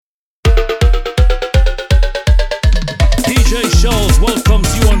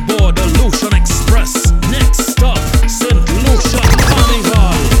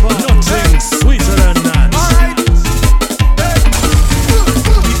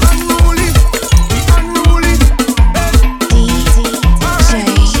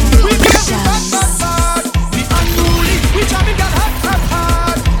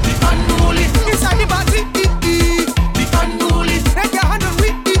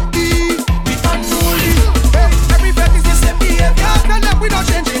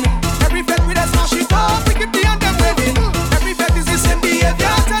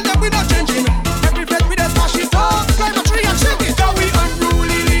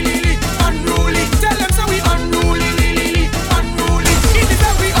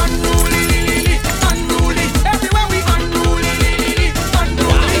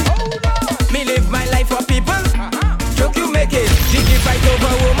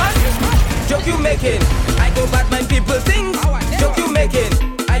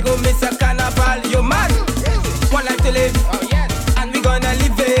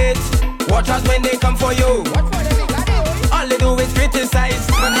for you. All they do is criticize,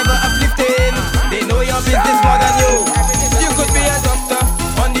 but never uplifting. They know your business more than you. You could be a doctor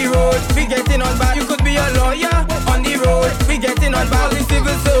on the road, we getting on bad. You could be a lawyer on the road, we getting on bad. All the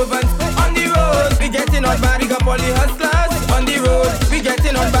civil servants on the road, we getting on bad. We got all the hustlers on the road, we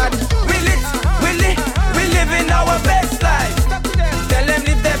getting on bad. We living our best life. Tell them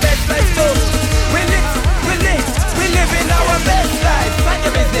live their best life too. We living our best life. Mind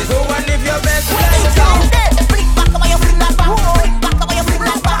your business, go and live your best life too.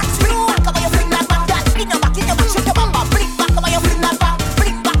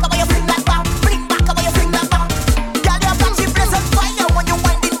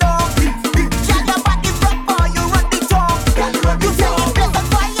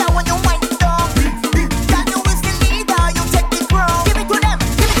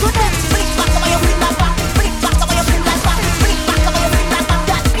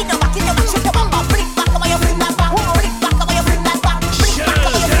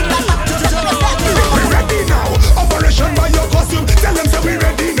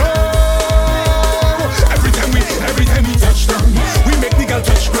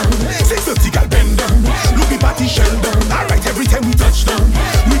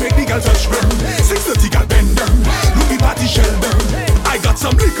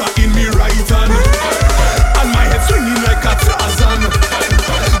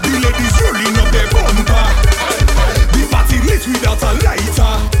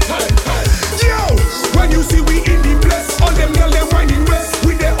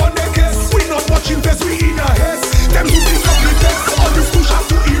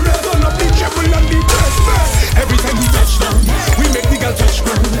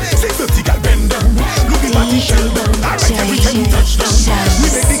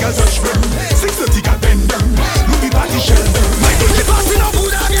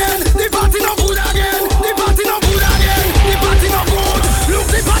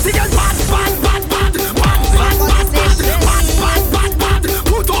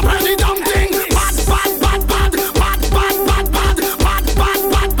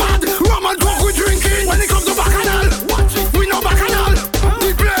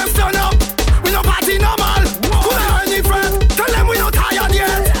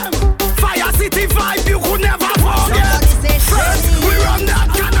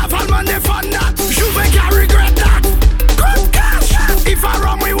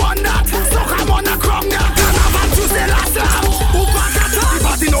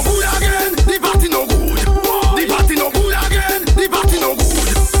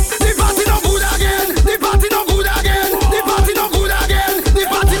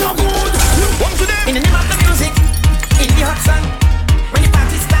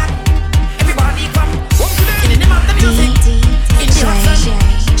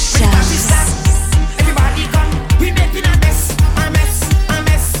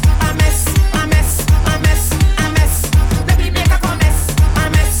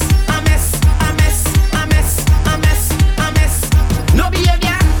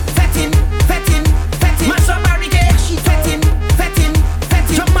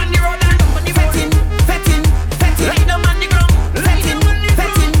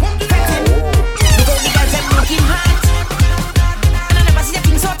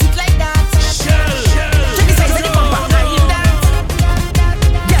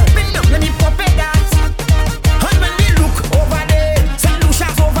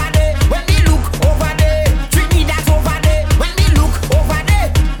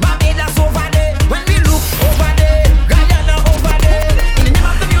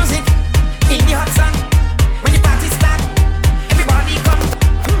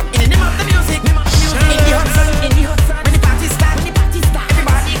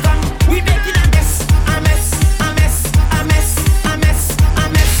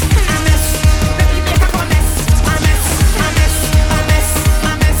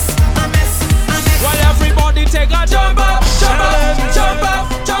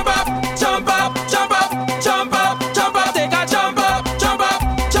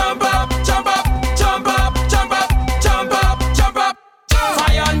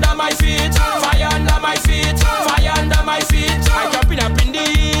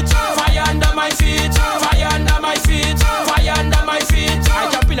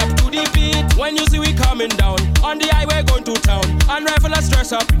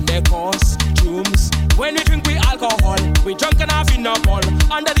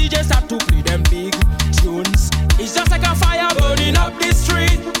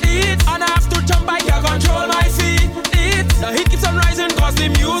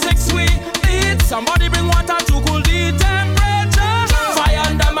 Somebody bring water to cool the temperature. Fire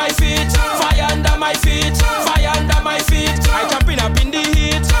under my feet, fire under my feet.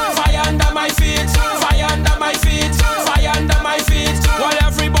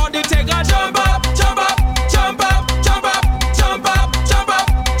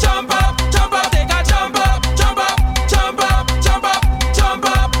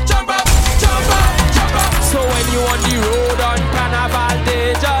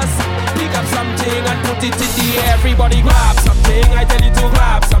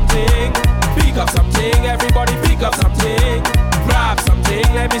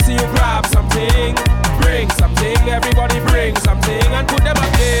 me see you grab something. Bring something, everybody bring something and put them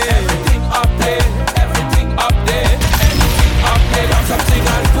up there. Everything up there, everything up there. Anything up there, grab something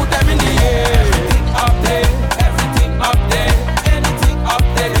and put them in the air. Everything up there, everything up there. Anything up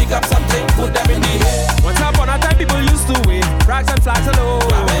there, pick up something, put them in the air. Once upon a time people used to wave rags and flags alone.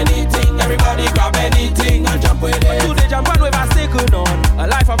 Grab anything, everybody grab anything and jump with it. But today jump on with a stick on a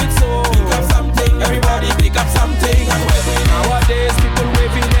life of its own. Pick up something, everybody pick up something and wave it. Nowadays people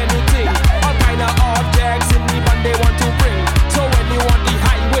waving anything, all kind of objects in the band they want to bring. So when you want the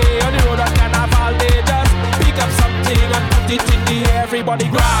highway on the road at Carnival, they just pick up something and put it in the air. Everybody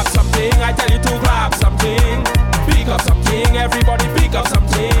grab something, I tell you to grab something. Pick up something, everybody pick up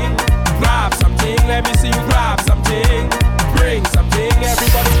something. Grab something, let me see you grab something. Bring something,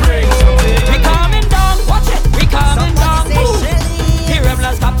 everybody bring something. We coming down, watch it, we coming down. Here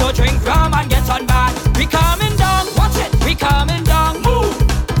let's stop to drink rum and get on back. We coming down, watch it, we coming down. Move.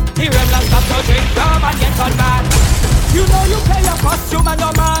 Here let's stop to drink rum and get on back. You know you pay your costume and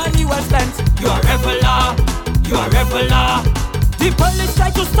your money well spent. You are regular, you are regular. The police try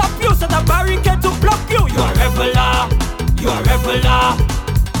to stop you, so the barricade to block you. You are regular, you are regular.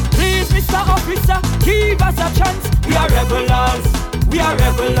 Please, Mr. Officer, give us a chance. We are regulars, we are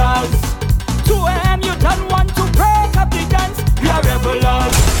regulars. 2 AM you don't want to break up the dance. We are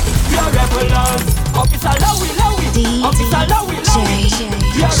regulars, we are regulars. Officer Lowy, Lowy, Officer Lowy, Lowy.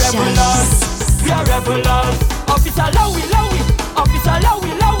 We are regulars, we are regulars. Officer Lowy, Lowy, Officer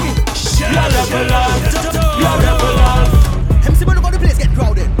Lowy, Lowy. We are regulars, we are regulars. MC when the place get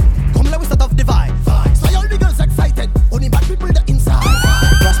crowded. Come let we start off the vibe. So all the girls excited, only bad people the inside.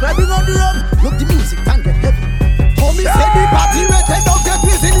 Prosper bring on the rum, look the music and get heavy. Homie say the party ready, don't get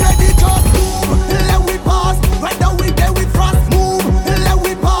busy ready. Just move, let we pass. Right now we there we frost. Move, let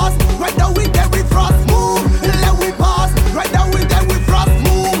we pass. Right now we there we frost. Move, let we pass. Right now we there we frost.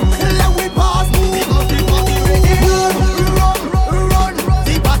 Move, let we pass. Move, the party ready. Run, run,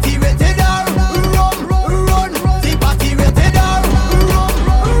 the party ready. Run, run, the party ready. Run.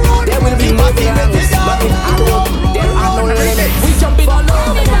 There will be party ready, but in Arrow, there are no limits. We jumping all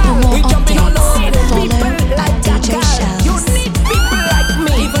over, we jumping all over. People like that guy, you need people like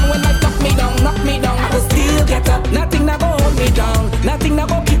me. Even when they knock me down, I will still get up. Nothing na go hold me down, nothing na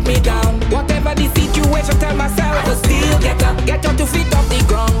go keep me down. Whatever the situation, tell myself I will still get up. Get your 2 feet off the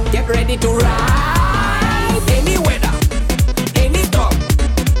ground, get ready to ride. Any weather, any storm,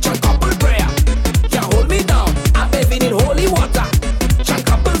 chant couple prayer. Can't hold me down, I'm bathing in holy water. Chant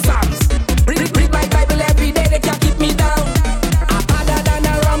couple psalms, read my Bible every day. They can't keep me down. I'm harder than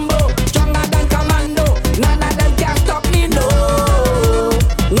a Rambo, stronger than commando. None of them can stop me, no.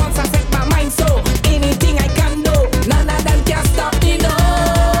 Once I set my mind so, anything I can do. None of them can stop me, no.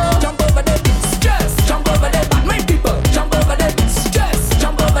 Jump over them, stress. Jump over them, bad mind people. Jump over them, stress.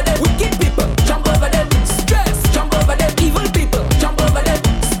 Jump over them, wicked people. Jump over them, stress. Jump over them, evil people. Jump over them,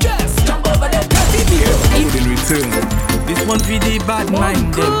 stress. Jump over them, dirty people. In return, this one for the bad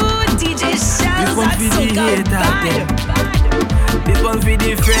mind them. DJ Shaz, This one for the hater them. This one for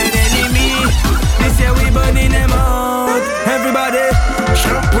the friend enemy. This year we burning them out. Everybody,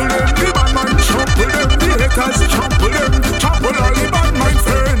 trample them, the bad mind, trample them, the haters, trample them, trample all the bad mind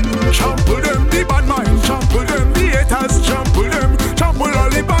friend. Trample them, the bad mind, trample them, the haters, trample them, trample all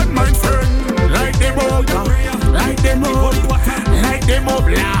the bad mind friend. Light them up, light them up, light them up,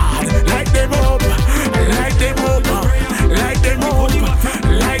 lad, light them up, light them up, light them up,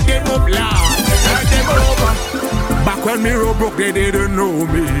 light them up, lad, light them up. Back when me road broke, they didn't know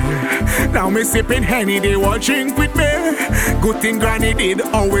me. Now me sipping Henny, they will drink with me. Good thing Granny did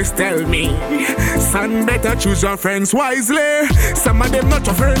always tell me, son, better choose your friends wisely. Some of them not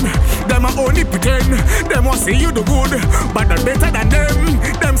your friend, them are only pretend. Them want see you do good, but not better than them.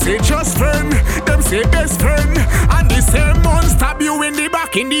 Them say just friend, them say best friend, and the same one stab you in the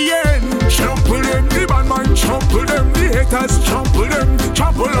back in the end. Trample them, the bad mind, trample them, the haters, trample them,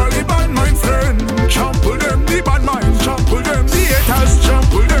 trample all the bad mind friend. Trample them, the bad mind, trample them, the haters,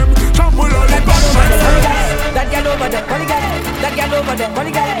 trample them, trample all the bad mind friend. That girl over there, funny guy. That girl over there,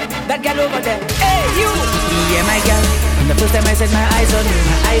 funny guy. That girl over there. Hey, you! Yeah, my girl. And the first time I set my eyes on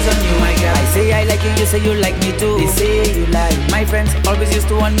you, my girl. I say I like you, you say you like me too. They say you like. My friends always used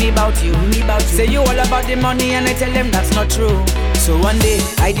to want me about you, Say you all about the money and I tell them that's not true. So one day,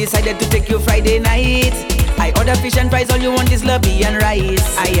 I decided to take you Friday night. I order fish and fries, all you want is lobby and rice.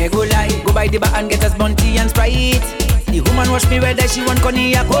 I go lie, go buy the bar and get us Bounty and Sprite. The woman wash me whether she want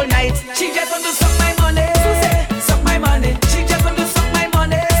cognac all night. She just want to suck my money, suck my money. She just want to suck my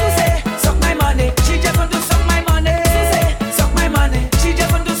money, suck my money. She just want to suck my money, suck my money. She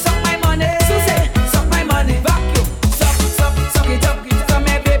just want to suck my money, suck my money. Vacuum, suck it up, come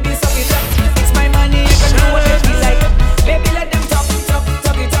every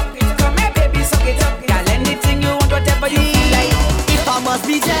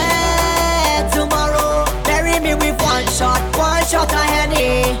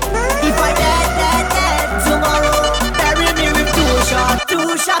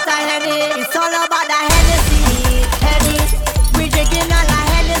It's all about the Hennessy, Henny. We drinking all the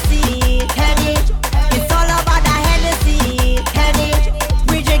Hennessy, Henny. It's all about the Hennessy, Henny.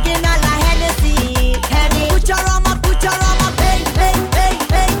 We drinking all the Hennessy, Henny. Put your arm up, bang, bang, bang,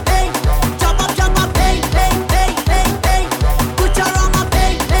 bang, bang. Jump up, bang, bang, bang, bang, bang. Put your arm up,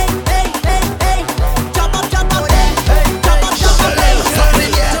 bang, bang, bang, bang, bang. Jump up, bang, bang, jump up, bang.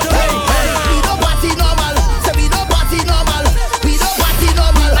 We don't party normal, say we don't party normal. We don't party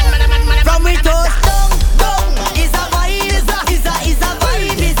normal. From we toast down, is a vibe, is a vibe, is a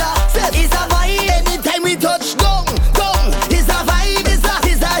vibe. Anytime we touch down, is a vibe, is a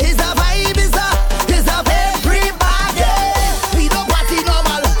vibe, is a everybody. We don't party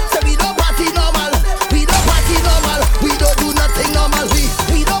normal, say we don't party normal. We don't party normal, we don't do nothing normal.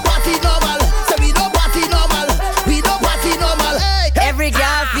 We don't party normal, say we don't party normal. We don't party normal. Every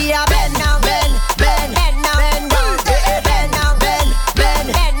girl be a bend now, bend now, bend down, bend now, bend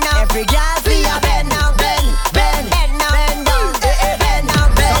now. Every girl be a bend now, bend now, bend down, bend now,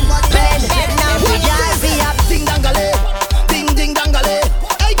 bend now. Every girl be a ding dangale, ding dangale.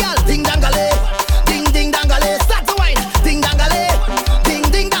 Hey girl, ding dangale, ding dangale. Start to wine, ding dangale, ding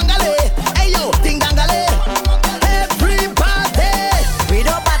dangale. Hey yo, ding dangale. Everybody, we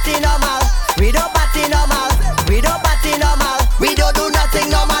don't party normal, we don't party normal, we don't party normal. We don't do nothing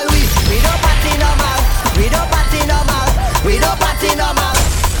normal. We don't party normal, we don't party normal, we don't party normal.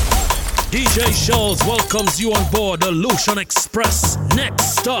 DJ Shells welcomes you on board the LUCIAN Express.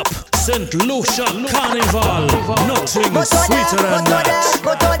 Next stop, St.Lucia Carnival. Nothing sweeter than that.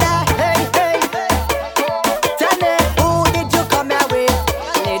 Go to there, hey, hey. Tell me, who did you come here with?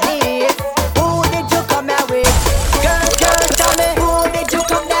 Ladies, who did you come here with? Girl, tell me, who did you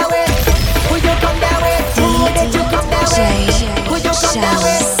come there with? Who you come there with? Who did you come there with? Who you come there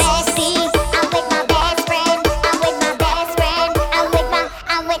with? Bestie, I'm with my best friend. I'm with my best friend. I'm with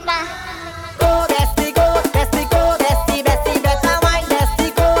my. Go, bestie, better wine. Bestie,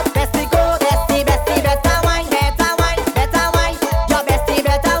 go, better wine. Your bestie,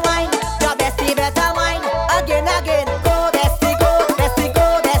 better wine. Your bestie, better wine. Again. Go, bestie, better wine. Bestie, go,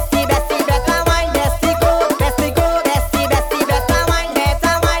 better wine.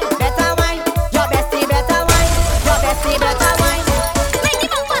 Better wine. Your bestie, better wine. Your bestie, better wine. Make the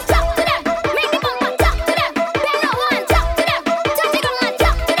bumper talk to them. Make the bumper talk to them. Bend over and talk to them. Touch it on and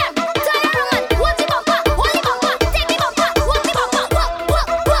talk to them. Turn around and hold the bumper. Take the bumper. Hold the bumper.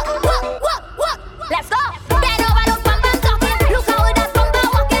 Walk. Let's go. Bend over, look, bum bum talking. Look how that bumper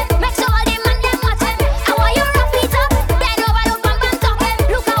walking. Make sure all the man them watching. I want you rough it up. Bend over, look, bum bum talking.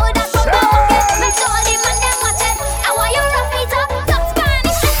 Look how that bumper walking. Make sure all the man them watching. I want you rough it up. Talk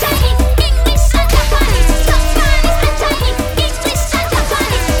Spanish and Chinese, English and Japanese. Talk Spanish and Chinese, English and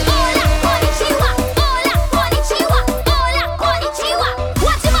Japanese. Hola, konnichiwa. Hola, konnichiwa. Hola, konnichiwa.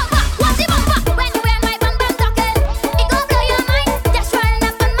 Watch the bumper. When you hear my bum bum talking, it gon' blow your mind. Just run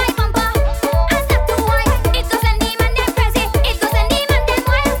up on my bumper and start to whine. It goes and demand them crazy. It goes and demand them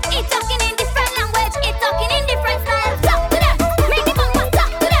wild. It talking in different language. It talking in different style. Talk to them. Make the bumper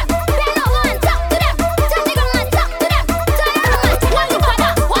talk to them. Bend over and talk to them. Touch the ground and talk to them. Turn around and hold the bumper.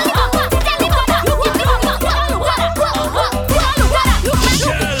 Tell the bumper. Look at the bumper. Look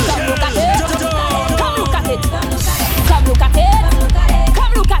at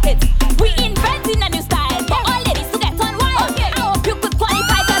Come look at it. We inventing a new style for all ladies to get on wild. I hope you could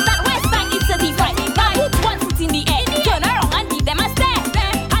qualify 'cause that waistline is certified. Now put one foot in the air, turn around and give them a stare.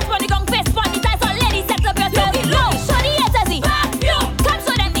 Hands on the gong, face on the ties, all ladies set up yourself. Now show the haters the come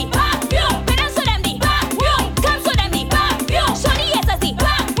show them the better show them the come show them the show the haters the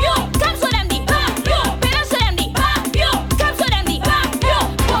come show them the better show them the come show them the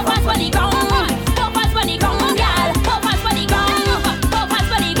pop hands on the ground, pop hands on the ground, girl, pop hands on the ground, pop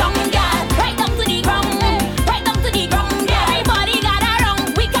hands on the ground, girl, right down to the ground, girl. Everybody gather round,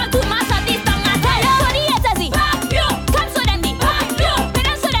 we come to mash up this tongue and tell show the haters the come show them the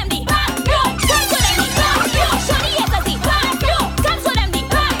better show them the come show them the show the haters the come show them the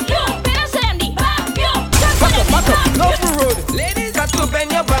better show them the come show them the Love the road, ladies, got to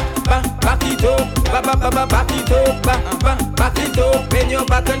bend your back it up, back it up, back it up, bend your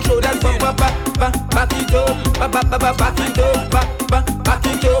back and shoulders, back it up, back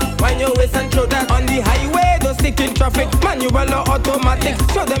it up, wind your waist and shoulders on the highway. Don't stick in traffic, manual or automatic.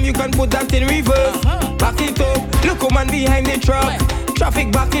 Show them you can put that in reverse. Back it up, look woman behind the truck.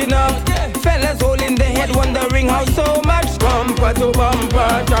 Traffic backing up, fellas holding their head wondering how so much. Bumper to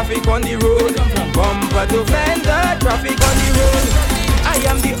bumper, traffic on the road. Bumper to fender, traffic on the road. I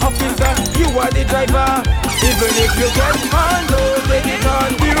am the officer, you are the driver. Even if you get on, don't take it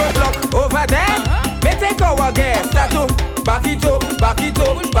on the roadblock over there. May take our gas, start to back it up, back it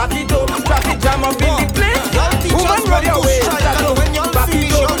up, back it up. them up in the place. Woman, run your way. Back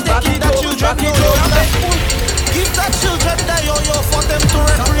it up, back it up, back it up. Give the children the yo-yo for them to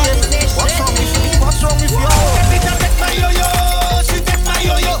recreate. What's wrong with me? What's wrong with you? Khadija take my yo-yo, she take my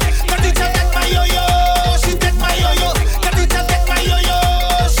yo-yo. Khadija take my yo-yo, she take my yo-yo. Khadija take my yo-yo,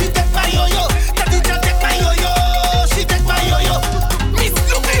 she take my yo-yo. Khadija take my yo-yo, she take my yo-yo. Miss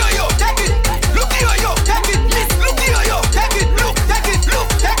Lucky yo-yo, take it. Lucky yo-yo, take it. Miss Lucky yo-yo, take it. Look, take it. Look,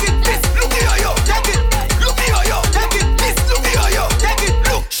 take it. Miss Lucky yo-yo, take it. Lucky yo-yo, take it. Miss Lucky yo-yo, take it.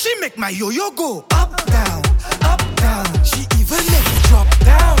 Look, she make my yo-yo go up, down. She even make it drop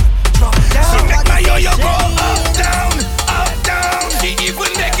down. She make my yo-yo go up, down. She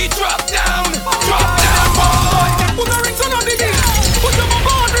even make it drop down. Boy, put the rings on the beat. Put your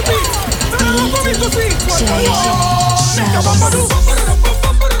bumper on repeat. Turn around for me to see. Make your bumper do.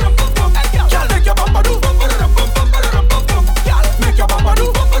 Girl, make your bumper do. Make your bumper do.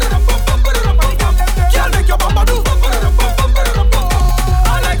 Girl, make your bumper do. I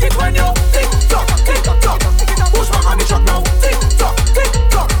like it when you tick-tock. Push back on the truck now. Tick-tock.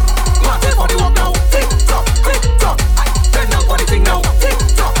 Martin for the walk now. Tick-tock. Bend down for the thing now.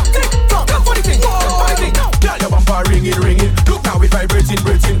 Tick-tock. Come for the thing. Girl, your bumper ringing. Look now it vibrating.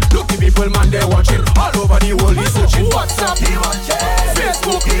 Look the people, man, they're watching. All over the world, he's searching. WhatsApp, he watching.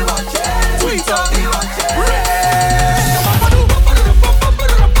 Facebook, he watching. Twitter, he watching.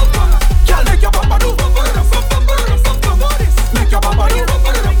 Girl, make your bumper do. Make your bumper do.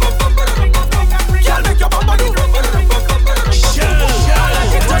 Girl, make your bumper do.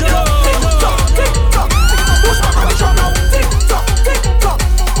 Push back on the drum now. Tick-tock.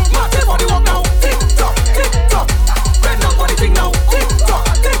 Martin for the walk now. Tick-tock. Bend down for the thing now. Tick-tock.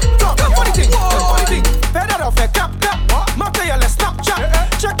 Come for the thing. Better off a cap. Martin, you let's Snapchat.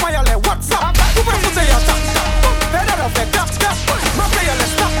 Check my WhatsApp. Who wants to say your tap? Better off a cap. Martin, you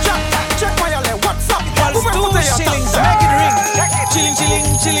let's Snapchat. Check my WhatsApp. Who wants to say your tap? Make it ring.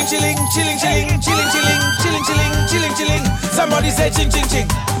 Chilling. Somebody say ching.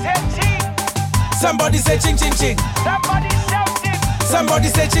 Somebody say ching. Somebody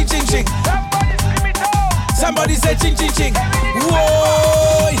say ching. Somebody say ching.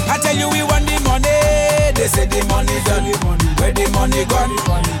 Whoa! I tell you we want the money. They say the money done. Where the money gone?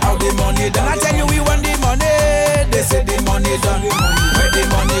 How the money done? I tell you we want the money. They say the money done. Where the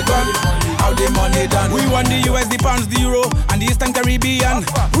money gone? How the money done? We want the US, the pounds, the euro, and the Eastern Caribbean.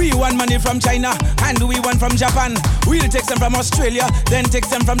 We want money from China, and we want from Japan. We'll take some from Australia, then take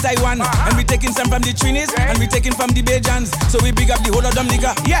some from Taiwan. And we taking some from the Trinis, and we taking from the Bajans. So we big up the whole of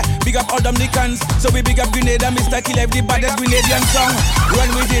Dominica, yeah, big up all Dominicans. So we big up Grenada, Mr. Kilev, the baddest Grenadian song. Run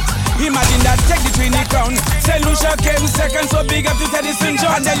with it, imagine that, take the Trini crown. St. Lucia came second, so big up to Teddy St.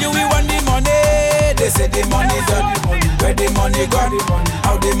 John. I tell you we want the money. They say the money done. Where the money gone?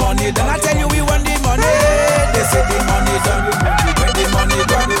 How the money done? I tell you we want the money. They say the money done. Where the money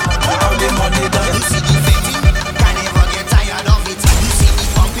gone? How the money done? You see the fitting, can never get tired of it. You see the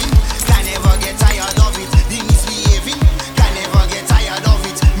pumping, can never get tired of it. The misbehaving, can never get tired of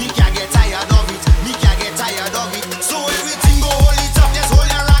it. Me can't get tired of it. So everything go hold it up, just hold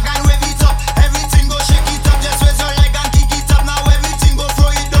your rag and wave it up. Everything go shake it up, just raise your leg and kick it up. Now everything go throw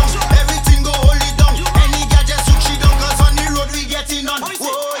it down, everything go hold it down. Any girl just hook she down, 'cause on the road we getting on.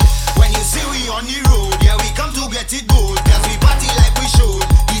 Whoa. When you see we on the road, yeah, we come to get it good, 'cause we party like we should.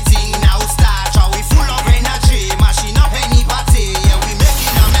 The thing now start, how we full of energy, mashing up any party, yeah, we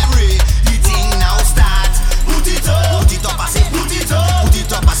making a memory. The thing now start, put it up, I say put it up,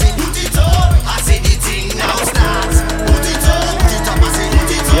 I say put it up. I say the thing now start, put it up, I say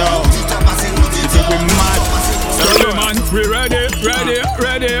put it up, put it up, I say put it up. We mad. So man, we ready.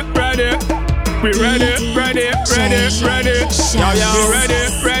 We ready.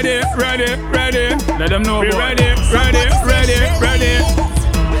 Ready. Let them know. We ready.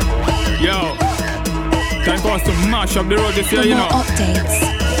 Yo, time for us to mash up the road this year, you know. For more updates,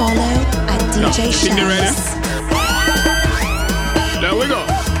 follow at DJ Shells. Ready? There we go.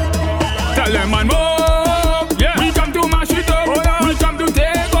 Tell them man move. Yeah. We come to mash it up. Oh, yeah. We come to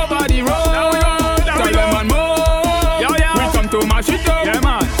take over the road. Tell them man move. Yeah. We come to mash it up. Yeah,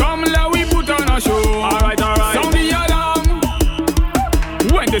 man. Come let we put on a show. Alright. Sound the alarm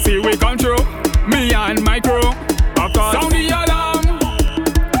when they see we come through. Me and my crew. Sound the alarm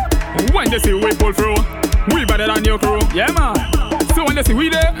when they see we pull through. We better than your crew. Yeah, man. So when they see we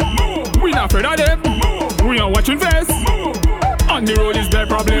there, we not afraid of them. We not watching face. On the road is their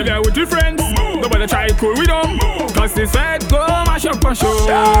problem. We there with your friends. Nobody try to cool with them. 'Cause this fed go mash up and show.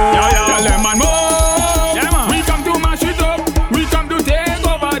 Yeah. Tell them man move. Yeah, man. We come to mash it up. We come to take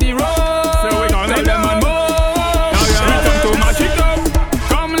over the road. So we tell them man move. We come to mash it up.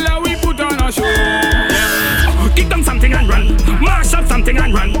 Come let we put on a show.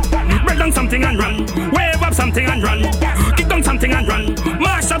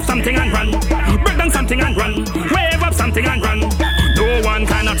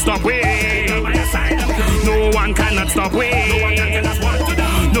 stop we. No one cannot stop we.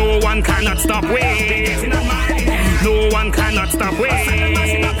 No one cannot stop we. No one cannot stop we.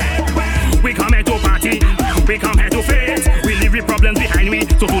 We come here to party, we come here to face. We leave the problems behind we,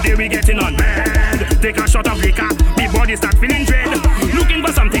 so today we getting on bad. Take a shot of liquor, the body start feeling dread. Looking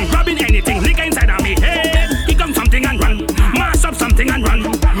for something, grabbing anything, liquor inside of me head. Kick up something and run, mash up something and run,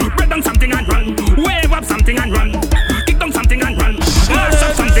 break down something and run, wave up something and run. Kick down something and run, mash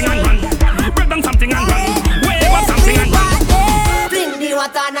up something and run, break down something and run, wave up something and run. Bring the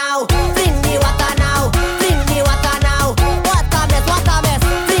water now, bring the water now, bring the water now. What a mess, what a mess.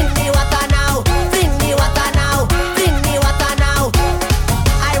 Bring the water now, bring the water now, bring the water now.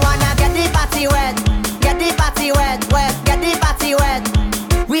 I wanna get the party wet, get the party wet, wet, get the party wet.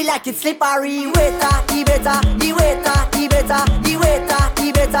 We like it slippery, waiter, he better, he waiter, he better, he waiter,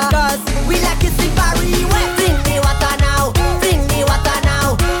 he better. Cause we like it slippery, wet. Bring the water now, bring the water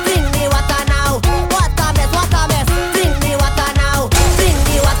now, bring the water now. What a mess, what a mess. Bring the water now, bring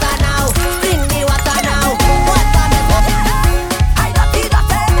the water now, bring the water now. What a mess, what a mess. I dirty,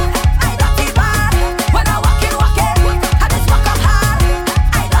 bad. When I walk in, I just walk up hard.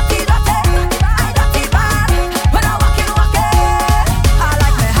 I dirty, bad. When I walk in, I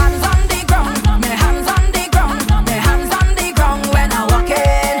like my hands on the ground, my hands on the ground, my hands on the ground. When I walk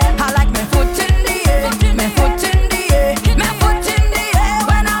in, I like my foot in the air, my foot in the air, my foot in the air.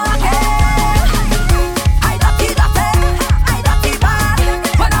 When I walk in, I dirty, bad.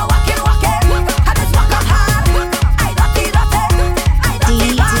 When I walk in, I just walk up hard. I dirty, bad.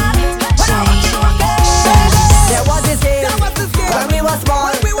 There was this game when we were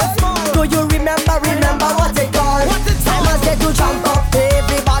small. Do you remember what it called? Simon said to jump up,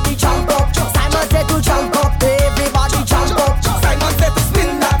 everybody jump up. Simon said to jump up, everybody jump up. Simon said to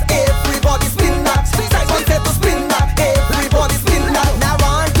spin that, everybody spin that. Simon said to spin that, everybody spin that. Now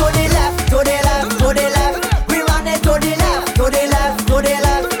run to the left, to the left, to the left. We run it to the left, to the left, to the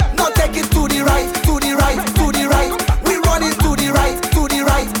left. Now take it to the right, to the right, to the right. We run it to the right, to the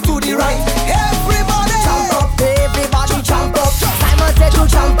right, to the right. Everybody Jump up, everybody jump up. Simon said to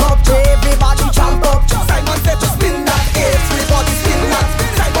jump up, everybody jump up. Simon said to spin that, everybody spin that.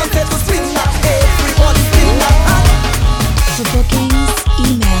 Simon said to spin that, everybody spin that. For bookings,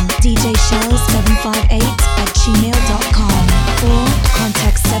 email djshells758@gmail.com or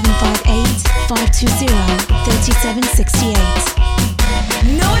contact 758-520-3768.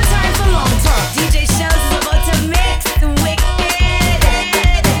 No time for long talk. DJ Shells is about to mix the wicked.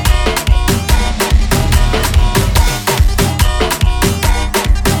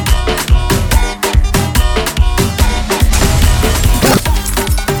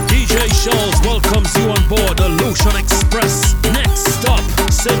 DJ Shells welcomes you on board the LUCIAN Express. Next stop,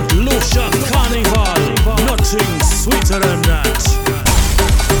 St.Lucia Carnival. Nothing sweeter than that.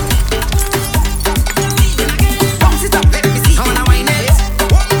 Bounce it up, let me see how I whine it.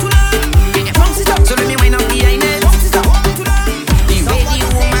 Bounce it up, so let me wind up behind it. The way the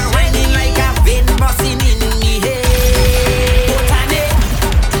woman whining like a vein busting in me head. Botany,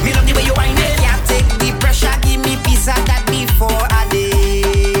 me love the way you whine it. Yeah, take the pressure, give me piece of that before I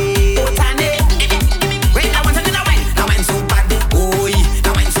day. Botany, wait, I want another wine. Now I'm so bad, boy.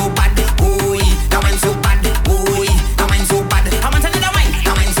 Now I'm so bad, boy. Now I'm so bad, boy. Now I'm so bad. I want another wine.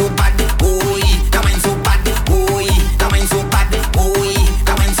 Now I'm so bad, boy. Now I'm so bad, boy. Now I'm so bad, boy.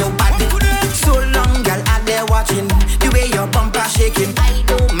 Now I'm so bad. So long, girl, out there watching the way your bumper shaking. I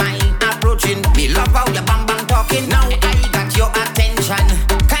don't mind approaching. Me love how your bam bam talking. Now I got your attention.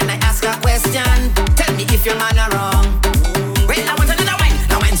 Can I ask a question? Tell me if your man are wrong. Well, I want another wine.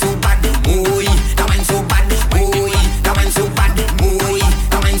 Now I'm so bad, boy. Now I'm so bad, boy. Now I'm so bad, boy.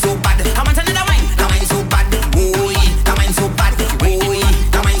 Now I'm so bad. I want another wine. Now I'm so bad, boy. Now I'm so bad, boy.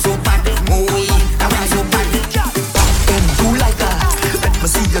 Now I'm so bad, boy. Now I'm so bad. And do like that. Let me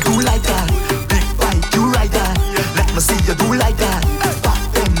see you do like that. Big bite, you like that. Let me see you do like that. Back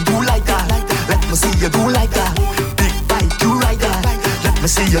then, do like that. Let me see you do like that. Big bite, you like that. Let me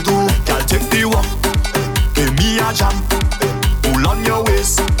see you do like that. Take the walk, give me a jam. Pull on your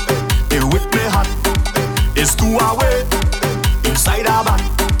waist, you with me hand. It's 2 away, inside a band.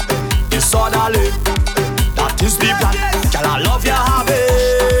 It's orderly, that is the plan. Girl, I love your habit.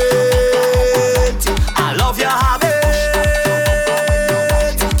 I love your habit.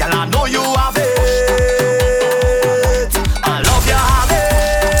 Girl, I know you have it. I love your habit.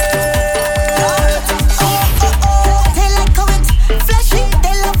 They like how it's flashy,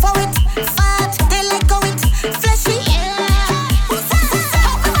 they love how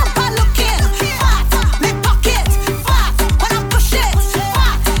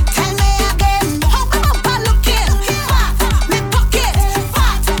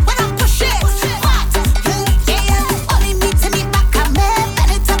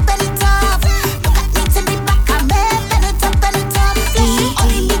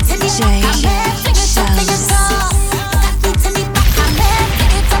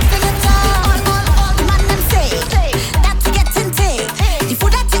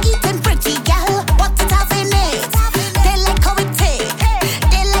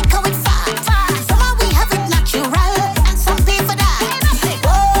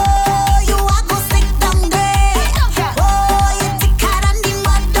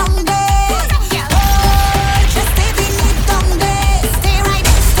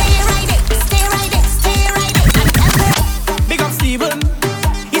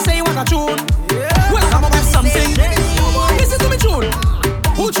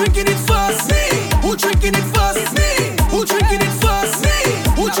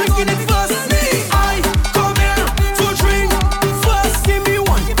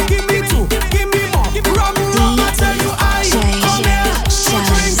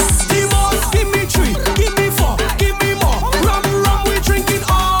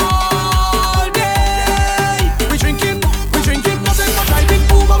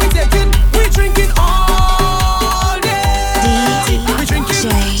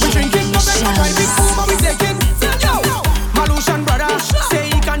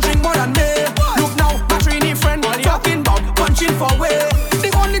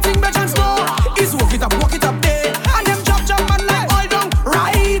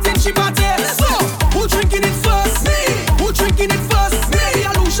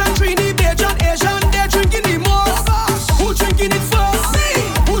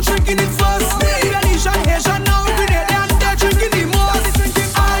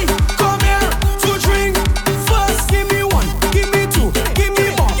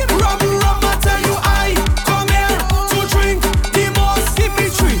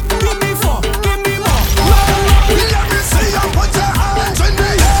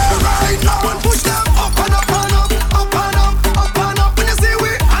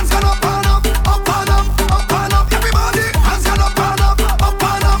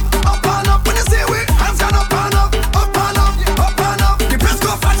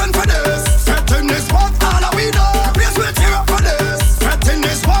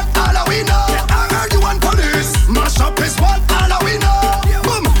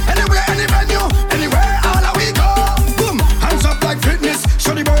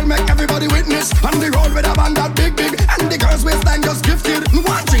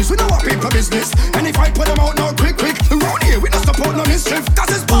nice, we know what people business. And if I put them out now quick, around here we don't support no mischief. Cause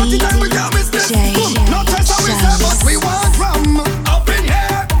it's party time, we can't miss this. Not just how we say, but we want rum. Up in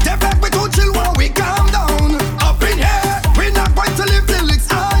here, they back we too chill while we calm down. Up in here, we not going to live till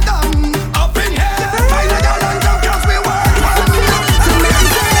it's all done. Up in here, find a girl and jump cause we want rum.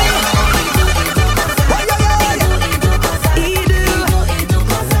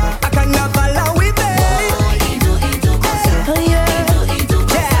 I can never lie with me. Oh yeah,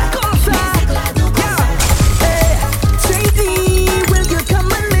 come on, yeah. Hey, Sadie, will you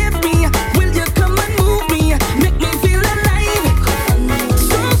come and lift me? Will you come and move me? Make me feel alive.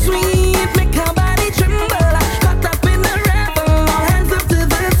 So sweet, make her body tremble. Caught up in the revel, all hands up to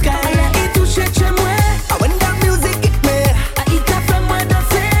the sky. Et touche chez moi, when the music hit me, I eat her from where the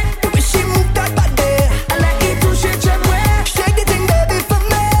say, the way she move that body. I like it touche chez moi, shake the thing baby for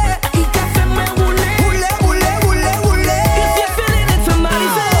me. I eat her from where woule. If you're feeling it, somebody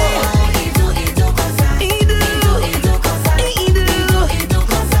say,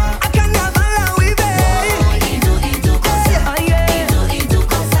 I can never lie with me.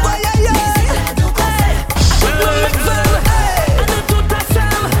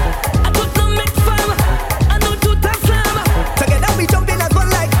 Together we jumping as one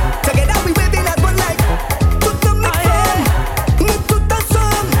light. Together we waving as one light. Toute the mix fun, toute the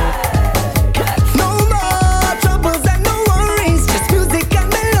song. No more troubles and no worries, just music and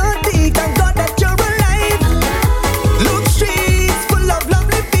melody. Thank God that you're alive. Look streets full of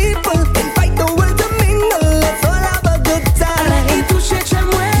lovely people, invite the world to mingle. Let's all have a good time. Et touche chez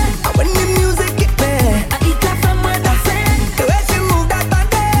moi, when the music hit me, I eat her from where the say, the way she move that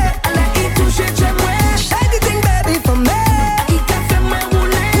body. I like it touche chez moi, shake the thing baby for me. I eat her from where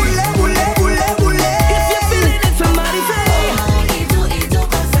woule. If you're feeling it, somebody say,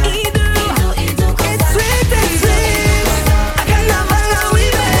 it's sweet, it's sweet. I can never lie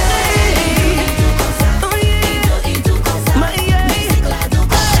with me. Oh yeah, my yeah.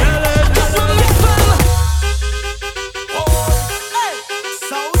 Just one mix fun.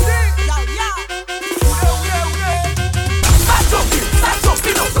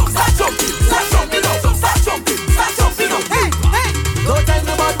 Don't tell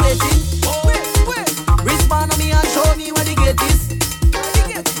me about waiting. Respond to me and show me where the gate is.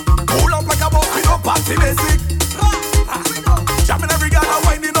 Pull up like a boss, we don't party basic. Jamming every girl and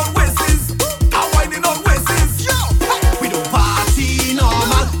winding on waist. We don't party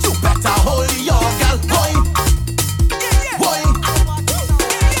normal. You better hold your girl, boy.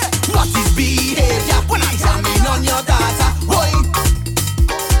 What is behavior when I jam in on your data, boy?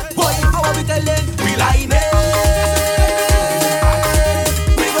 How are we telling? We line it.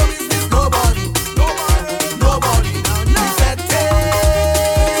 We no business nobody. We set it.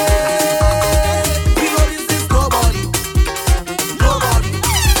 We no business nobody.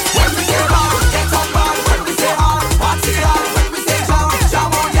 When we say bad, get on bad. When we say hard, party hard. When we say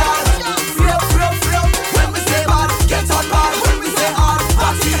jam on yard. Free. When we say bad, get on bad. When we say hard,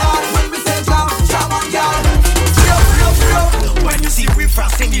 party hard. When we say jam on yard. Free. When you see we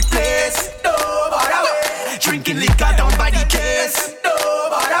frost in the place, no bother way. Drinking liquor down by the case, no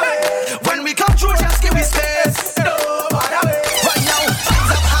bother way. When we come through, just give me space, no bother way. Right now,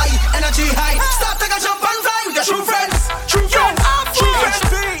 vibes up high, energy high. Start take a jump and fly with your true friends. Taking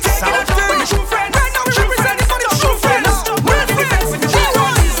a jump with your true friends. Right now, we representing for the true friends. We're the friends with the true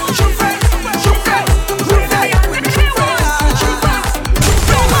friends. True friends.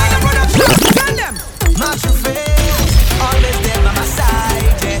 Tell them. My true friends, always there by my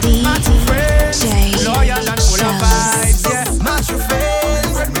side. Yeah. My true friends, loyal and full of vibes. Yeah. My true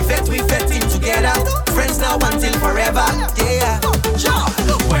friends, we fetting together. Friends now until forever. Yeah.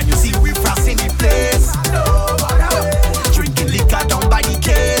 When you see we frost in the place, no bother way. Drinking liquor down by the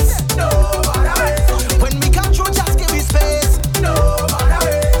case, no bother way. When we come through, just give me space, no bother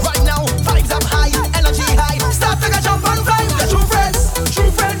way. Right now, vibes up high, energy high. Start take a jump and fly with the true friends.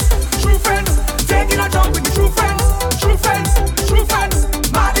 Taking a jump with the true friends.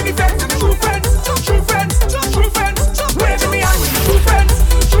 Mad in the fence with the true friends. Waving me hand with the true friends.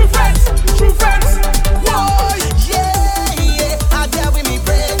 Whoa, yeah. Out there with me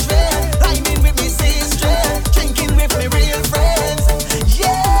brethren, rhyming with me sister, drinking with me real friends.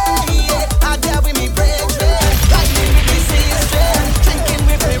 Yeah. Out there with me brethren, rhyming with me sister, drinking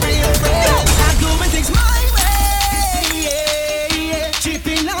with me real friends. I'm doing things my way, yeah.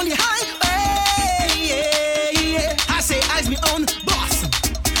 Tripping on the highway, yeah. I say I's me own boss,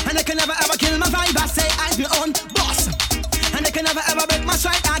 and I can never ever kill my vibe. I say I's me own boss, and I can never ever break my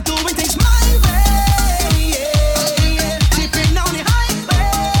stride. I'm doing things my way, yeah. Tripping on the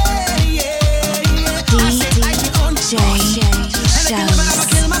highway, yeah. I say I's me own boss, and I can never ever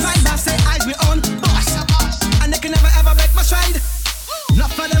kill my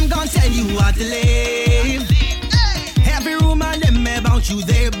and tell you how to live. Every rumor them about you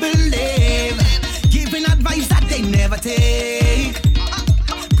they believe, giving advice that they never take.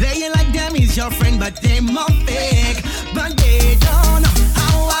 Playing like them is your friend, but they more fake. But they don't know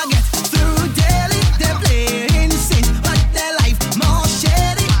how I get through daily. They're playing safe, but their life more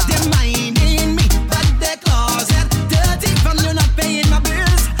shady. They're minding me, but their closet dirty from you not paying my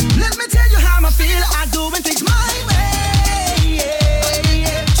bills. Let me tell you how I feel. I'm doing things my way,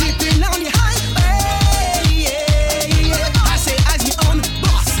 chipping on the highway. I say I'm my own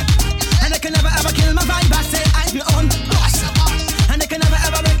boss, and I can never ever kill my vibe. I say I'm my own boss, and I can never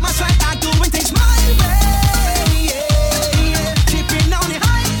ever break my stride. I'm doing things my way, chipping on the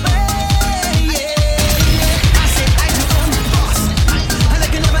highway. I say I'm my own boss, and I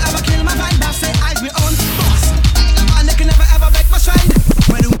can never ever kill my vibe. I say I'm my own boss, and I can never ever break my stride.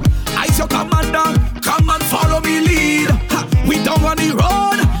 When I's your commander, come and follow me lead. We don't run the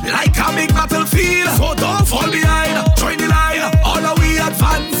road like a big battlefield, so don't fall behind. Join the line, all are we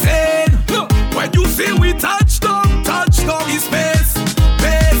advancing. When you say we touchdown is pace,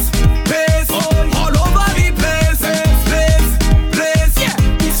 pace, pace. All over the place, place, place.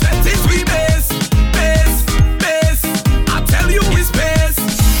 It's fetish we base, pace, pace. I tell you it's pace,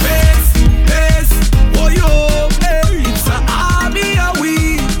 pace, pace. Oh yo, hey. It's an army are we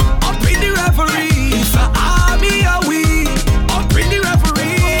up in the referee. It's an army are we up in the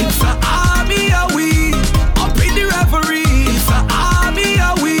referee. It's an army are we up in the referee. It's an army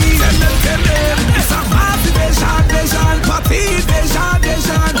are we. Tell them. It's a party vision, party vision,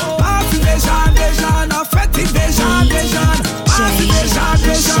 party vision, a fetish vision, party vision, party vision,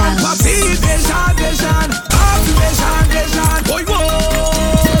 party vision. Boy, whoa,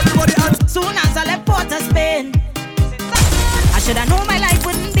 everybody hands. Soon as I left Port of Spain, I shoulda known my life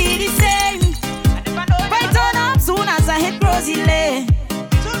wouldn't be the same. Right on up soon as I hit Rosie Lane.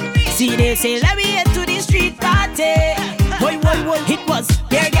 See they say let me head to the street party. Boy, it was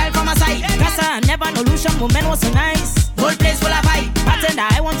beer girl from my side. Cause I never know Lucian woman was so nice. Whole place full of hype. Bartender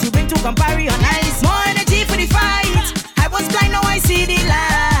I want you bring to Campari on ice. More energy for the fight. I was blind now I see the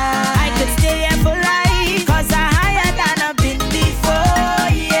light. I could stay here for life, cause I higher than I've been before,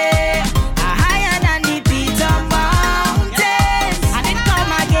 yeah. I higher than the Peter Mountains. And it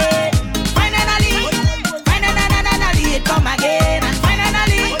come again. Finally it come again. And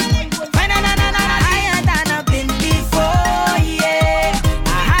finally higher than I've been before, yeah.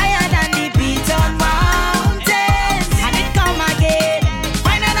 I higher than the Peter Mountains. And it come again.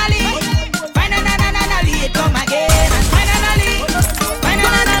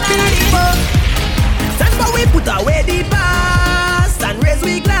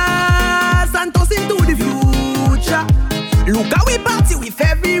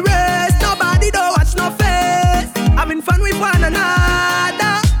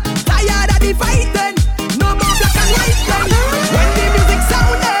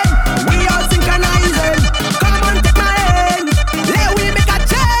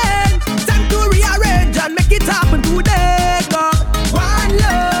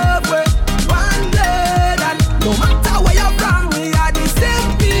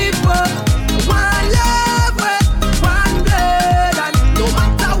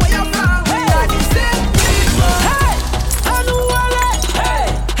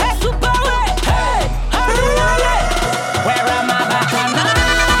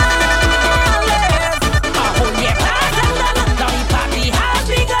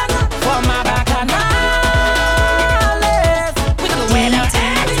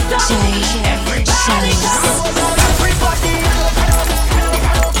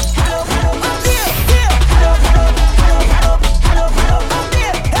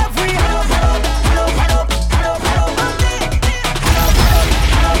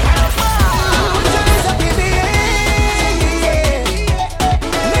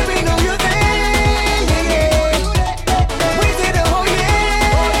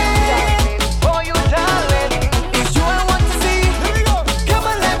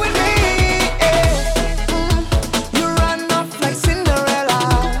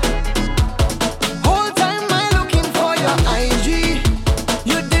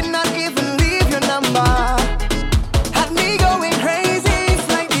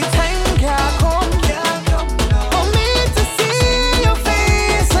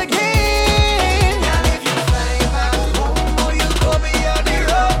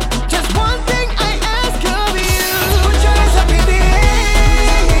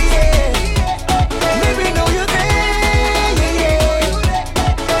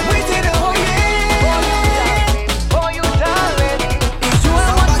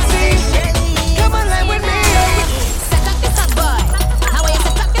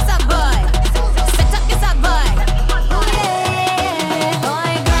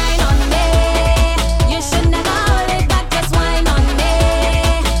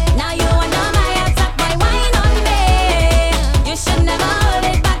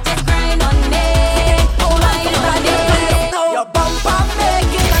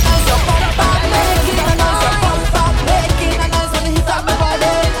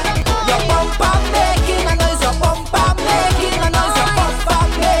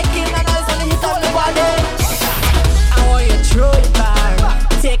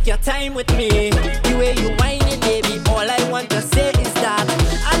 with me. The way you whining, baby, all I want to say is that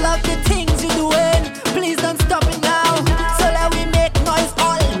I love the things you're doing. Please don't stop it now. So let we make noise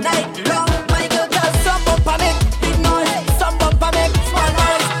all night long. My girl, just some bumper make big noise, some bumper make small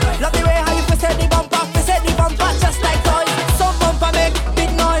noise. Love the way how you press the bumper, just like toys. Some bumper make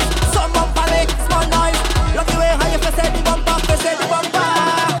big noise, some bumper make small noise. Love the way how you press the bumper,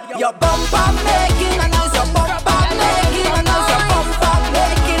 Your bumper making a noise, your bumper making a noise, your bumper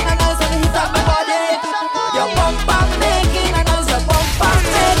making a noise when you hit up my body. Your bumper making a noise, your bumper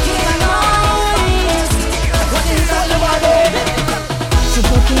making a noise when you hit up my body. For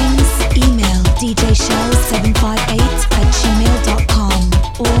bookings, email djshell758@gmail.com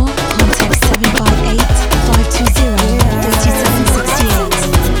or contact 758-520-3768.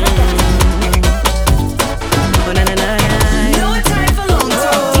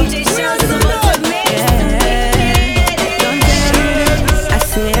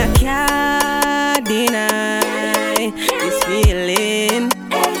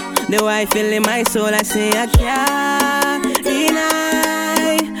 The wife feeling my soul, I say I can't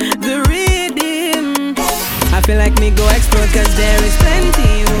deny the rhythm. I feel like me go explode, cause there is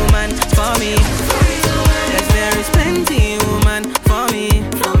plenty woman for me. Cause there is plenty woman for me.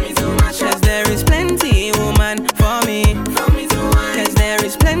 Cause there is plenty woman for me. Cause there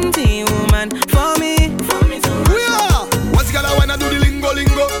is plenty woman for me. Once you gotta wanna do the lingo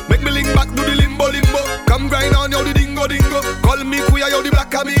lingo, make me link back, do the limbo limbo. Come grind on yo the dingo dingo. Call me queer yo the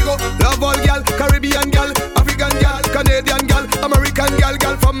black amigo. Love all gal, Caribbean gal, African gal, Canadian gal, American gal,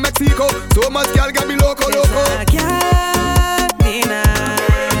 gal from Mexico. So much gal got me loco loco. I can't deny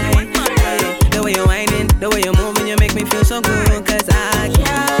the way you're whining, the way you're moving, you make me feel so good. Cause I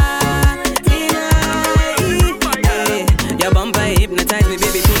can't deny your bumper hypnotize me,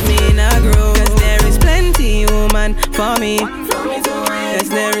 baby, put me in a groove. Cause there is plenty woman for me. Cause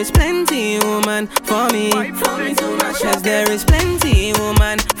there is plenty woman for me. Cause there is plenty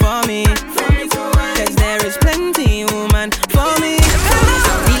woman for me. Cause there is plenty woman for me. I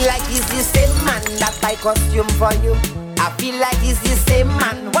feel like it's the same man that buy costume for you. I feel like it's the same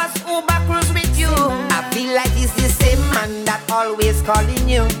man was Uber cruise with you. I feel like it's the same man that always calling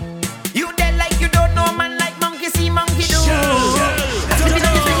you. You dead like you don't know man, like monkey see monkey do.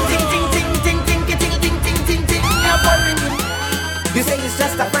 You say it's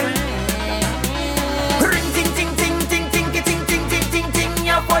just a friend. Ring ting ting ting ting ting ting ting ting ting ting.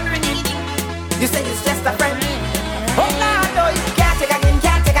 Your phone ringing. You say it's just a friend. Oh Lord, no, you can't take again, no.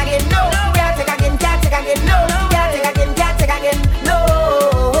 Can't take again, no. Can't take again, no.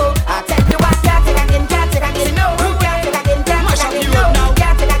 I tell you what, can't take again, no. Can't take again, no.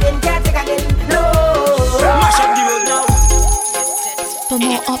 Can't take again, no. Mash up the road now. For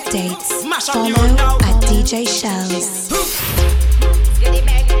more updates, follow at DJ Shells.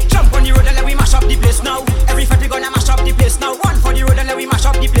 Jump on the road and let we mash up the place now. Every fat we gonna mash up the place now. One for the road and let we mash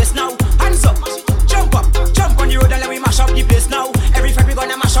up the place now. Hands up, jump on the road and let we mash up the place now. Every fat we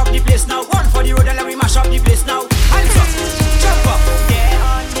gonna mash up the place now. One for the road and let we mash up the place now. Hands up, jump up. Get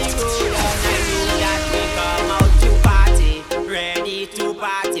on the road and I know that we come out to party, ready to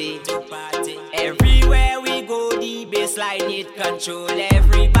party, Everywhere we go, the bassline it control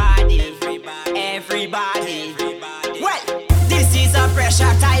everybody. Well, this is a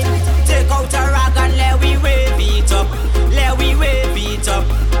pressure time. Take out a rag and let we wave it up.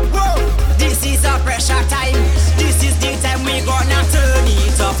 Whoa, this is a pressure time. This is the time we gonna turn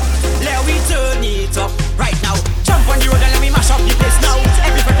it up. Let we turn it up right now. Jump on the road and let me mash up the place now.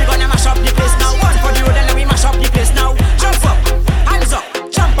 Everybody gonna mash up the place now. One for the road and let me mash up the place now. Jump up, hands up.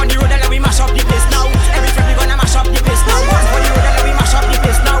 Jump on the road and let me mash up the place now. Everybody gonna mash up the place now. One for the road and let me mash up the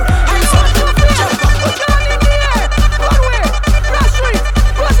place now. Hands up, jump up.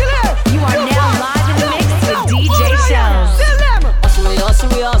 You are now live in the mix with DJ Shells.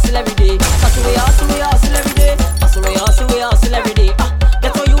 We hustle every day. We hustle every day. We hustle every day.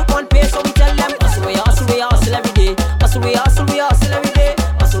 That's why you want pay, so we tell them. We hustle every day. We hustle every day.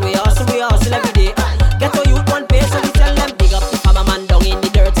 We hustle every day. Get why you want pay, so we tell them. Big up the farmer man down in the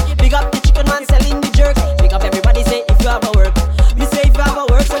dirt. Big up the chicken man selling the jerk. Big up everybody say if you have a work. We say if you have a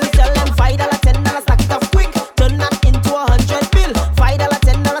work, so we tell them $5, $10, stack it up quick. Turn that into 100 bill. $5,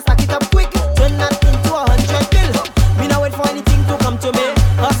 $10, stack it up quick. Turn that into 100 bill. Me not wait for anything to come to me.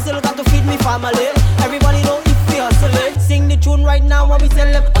 Hustle got to feed me family. Everybody know if we hustle it. Sing the tune right now when we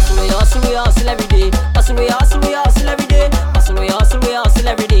tell them. We hustle every day. We hustle every day. We hustle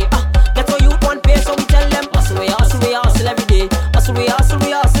every day. Get what you want pay, so we tell them. We hustle every day. We hustle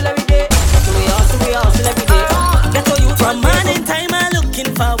every day. We hustle every day. Get what you want. From morning time I'm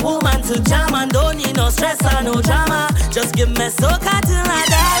looking for woman to jam and don't need no stress or no drama. Just give me soca till I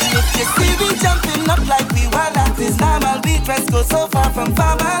die. You see we jumping up like we wild, that is normal. We press go so far from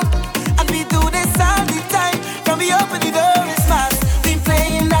farmer, and we do this all the time. From we open the door, it's fast. We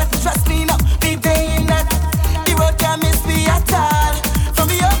playing that, trust me now. We playing that. The road can't miss me at all. From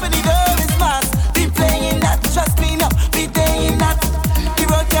we open the door, it's fast. We playing that, trust me now. We playing that. The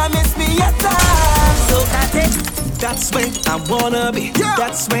road can't miss me at all. So that's it. That's where I wanna be. Yeah.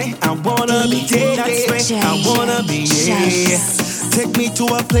 That's where I wanna be. That's where I wanna be. Yeah. Take me to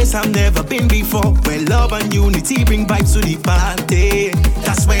a place I've never been before, where love and unity bring vibes to the party.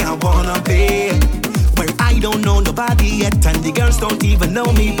 That's where I wanna be. Where I don't know nobody yet, and the girls don't even know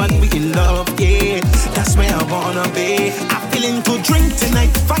me, but we in love, yeah. That's where I wanna be. I'm feeling to drink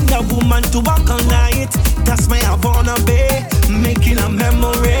tonight, find a woman to walk all night. That's where I wanna be, making a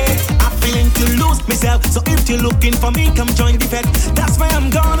memory. I'm feeling to lose myself, so if you're looking for me, come join the fete. That's where I'm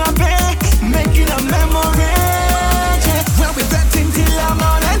gonna be, making a memory. Yeah. Where we betting till the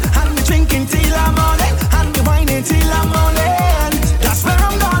morning, and we drinking till the morning, and we whining till the morning. That's where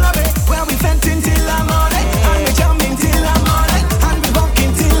I'm gonna be, where we venting till the morning, and we jumping till the morning, and we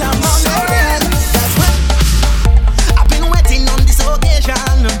walking till the morning. That's where I've been waiting on this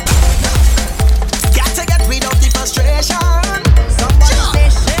occasion. Got to get rid of the frustration. Somebody say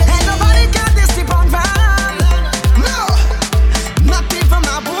shit. Ain't nobody got this deep on van. No, not even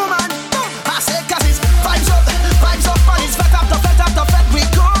my woman. I say 'cause it's vibes up, and it's fed after fed after fed. We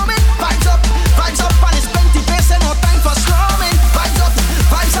coming. Vibes up, and it's plenty pace and no time for slumming.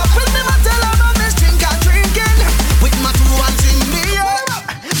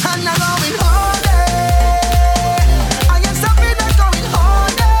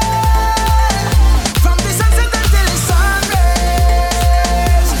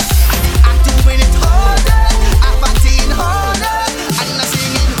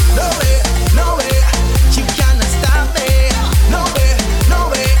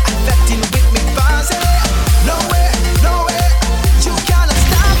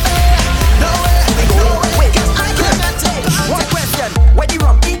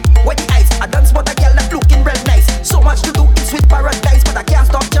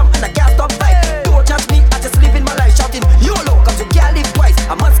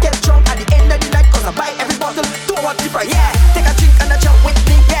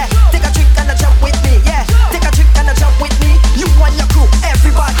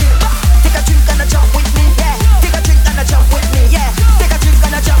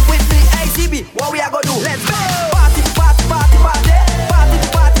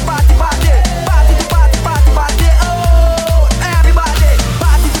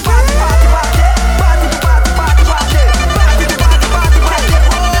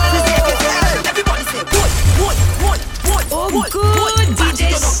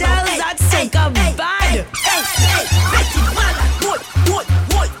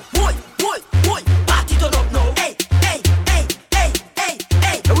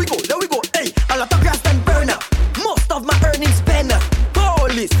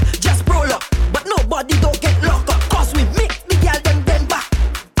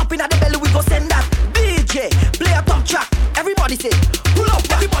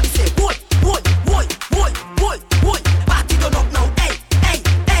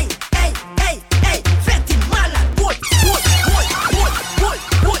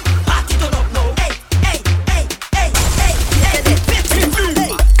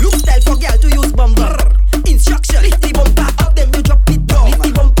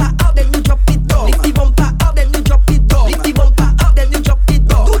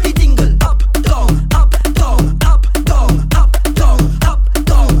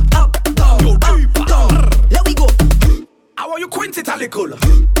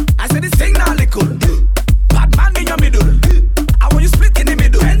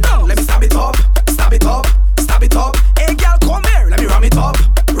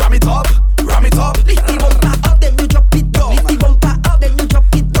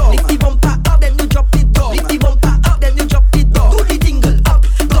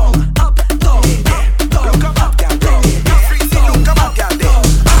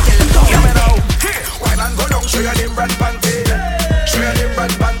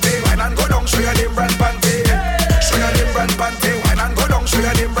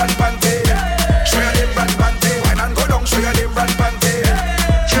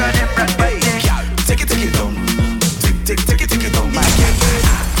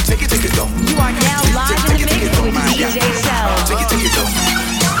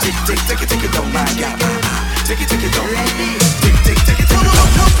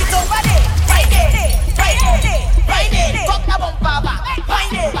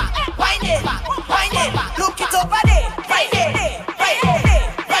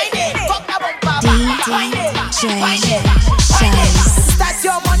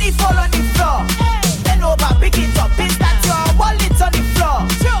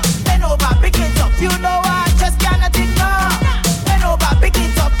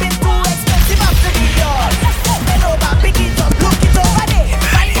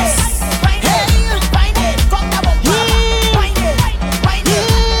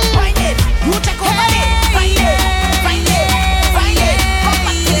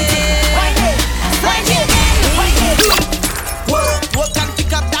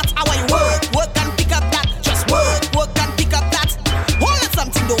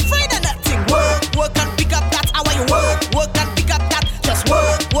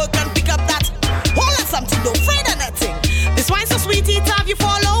 you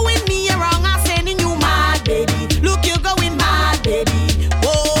following me around, I'm sending you mad, baby. Look, you're going mad, baby.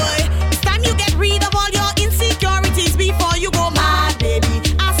 Boy, it's time you get rid of all your insecurities before you go mad, baby.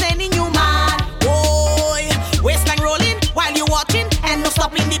 I'm sending you mad, boy. Waistline rolling while you watching, and no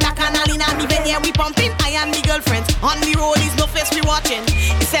stopping the bacchanal in and even here we pumping. I am the girlfriend on the road, is no face we watching.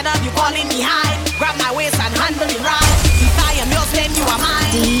 Instead of you calling me high, grab my waist and handle it right. If I am yours, then you are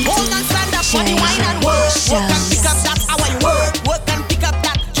mine. Hold on, stand up, body wine and work. Work and pick up that, how you work. Work and pick up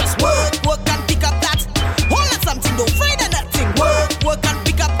that, just work. Work and pick up that. Hold on, something, don't afraid of nothing. Work and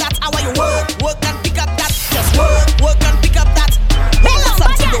pick up that, how you work. Work and pick up that, just work. Work and pick up that. Hold on,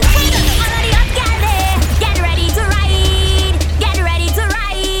 something, don't afraid of nothing. All of the hot gal there, get ready to ride. Get ready to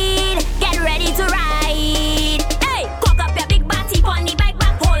ride. Get ready to ride. Hey, cock up your big body on the bike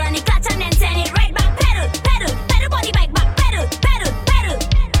back. Hold on the clutch and then send it right back. Pedal, pedal, pedal on the bike back. Pedal, pedal, pedal.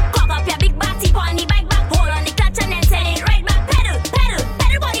 Cock up your big body on the bike back. Hold on the clutch and then send it right back. Pedal, pedal,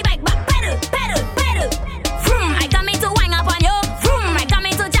 pedal on the bike back. Pedal, pedal, pedal. Vroom, I coming to wang up on you. Vroom, I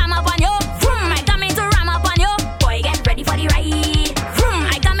coming to jam up on you. Vroom, I coming to ram up on you. Boy, get ready for the ride. Vroom,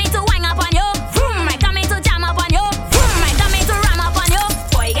 I coming to wang up on you. Vroom, I coming to jam up on you. Vroom, I coming to ram up on you.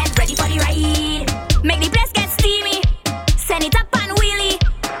 Boy, get ready for the ride. Make the place get steamy. Send it up and wheelie.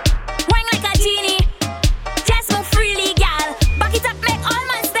 Wang like a genie. Just move freely, gal. Back it up, make all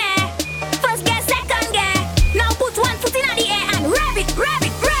man stare. First gear, second gear. Now put one foot in the air and rev it, rev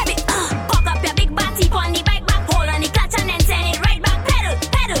it, rev it. Cock up your big body on the bike back. Hold on the clutch and then send it right back. Pedal,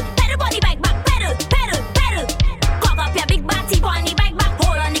 pedal, pedal on the bike back. Pedal, pedal, pedal. Cock up your big body on the bike back.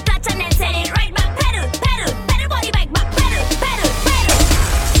 Hold on the clutch and then send it right back. Pedal, pedal, pedal on the bike back. Pedal, pedal, pedal.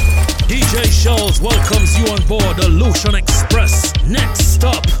 DJ Shells welcomes you on board the LUCIAN Express. Next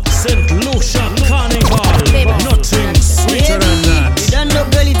stop, St.Lucia Carnival. Nothing sweeter than that. You don't know,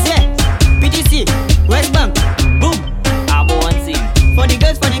 girl, it's there. PTC, West Bank, boom. Abo one C. For the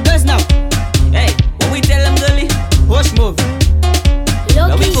girls now. Hey, what we tell them, girlie? Wash move.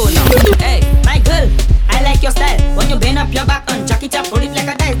 Now we go now. Hey, my girl, I like your style. When you bend up your back and jack it up, hold it like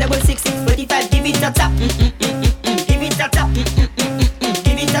a dice. 666 45, give it a tap. Give it a tap.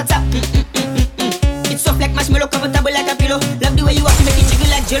 Give it a tap. It's soft like marshmallow, comfortable like a pillow. Love the way you walk, make it jiggle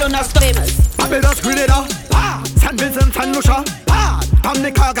like jello. Now stop. Barbados, Grenada, St. Vincent, St. Lucia,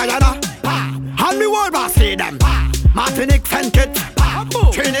 Dominica, Guyana, and the world boss see them. Martinique, St. Kitts,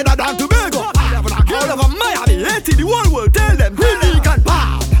 Trinidad and Tobago, all over Miami, Haiti, the whole world tell them we can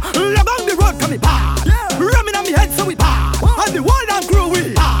bad. Along the road coming bad, ramming on me head so we bad, and the world and crew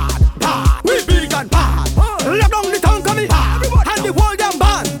we bad. We big and bad, along the town coming bad, and the world and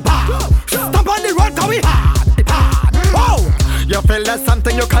bad. Stomp on the road coming bad. Oh, you feel there's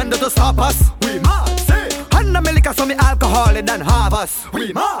something you can do to stop us? We mad, say. And America so me alcohol it and have us.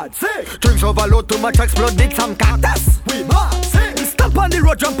 We mad, say. Drinks overload too much, explode, need some cactus. We mad, say. Stomp on the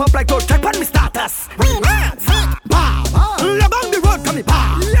road, jump up like those, check on me status. We mad, say. Bad, along the road coming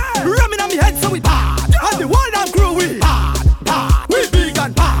bad, ramming on me head so we bad, and the world and crew we bad. We big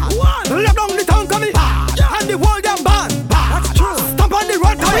and bad, along the town coming bad, and the world and bad. That's true. Stomp on the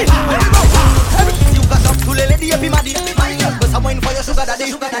road coming bad. You got up to the lady happy maddy. But I'm waiting for your sugar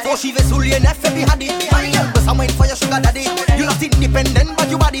daddy. For she was fully enough happy haddy. But I'm waiting for your sugar daddy. You're not independent but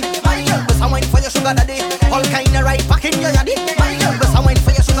you body. But I'm waiting for your sugar daddy. All kind of right back in your yaddy. But I'm waiting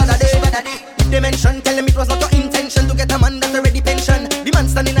for your sugar daddy. If they mention, tell them it was not your intention to get a man that's already pension. The man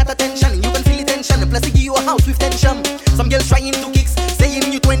standing at attention, you can feel the tension. Plus they give you a house with tension. Some girls trying to kicks,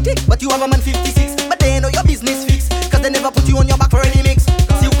 saying you 20, but you have a man 56. But they know your business fix, cause they never put you on your back for any mix.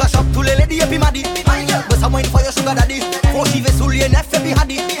 See you cash up to the lady happy maddy. But I'm waiting for your sugar daddy. For she was fully enough happy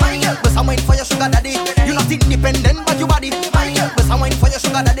haddy. But I'm waiting for your sugar daddy. You're not independent but you body. But I'm waiting for your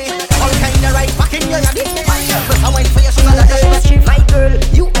sugar daddy. All kind of right back in your yaddy. But I'm waiting for your sugar daddy. My girl,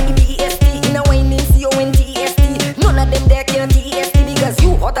 you are the BEST in a whining CONTEST. None of them there can TEST because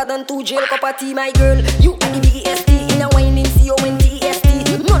you hotter than 2 jail cup of tea. My girl, you are the BEST in a whining CONTEST.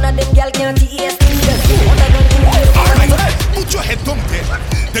 None of them girl can TEST because you hotter than 2 jail cup of tea. Alright, put your head down there.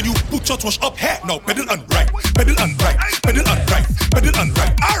 Then you put your touch up here. Now pedal and right, pedal and right, pedal and right, pedal and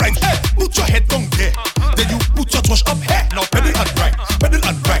right. Alright, hey, put your head down there. Then you put your touch up here. Now pedal and right, pedal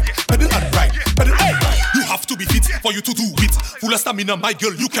and right, pedal and right, pedal. Hey, you have to be fit for you to do it. Full of stamina, my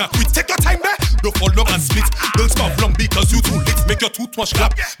girl, you can't quit. Take your time there. Don't fall long and split. Don't stop long because you too lit. Make your toothwash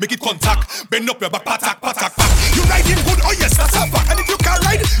clap, make it contact. Bend up your back, patak, patak, patak. You riding good? Oh yes, that's a fact. And if you can't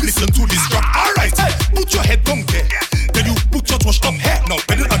ride, listen to this track. Alright, hey, put your head down there. Then you put your touch up here. Now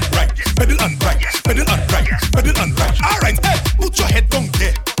pedal and right, pedal and right, pedal and right, pedal and right. Alright, hey, put your head down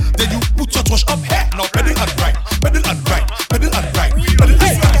there. Then you put your touch up here. Now pedal and right, pedal and right, pedal and right, pedal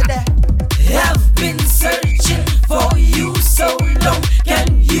and right. I've been searching for you so long.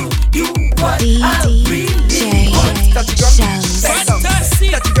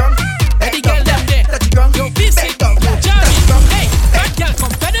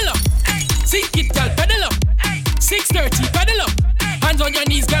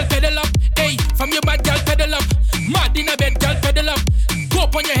 Squeeze, girl, pedal up. Hey, from your bad, girl, pedal up. Mad in a bed, girl, pedal up. Go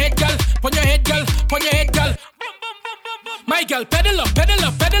up on your head, girl. On your head, girl. On your head, girl. My girl, pedal up, pedal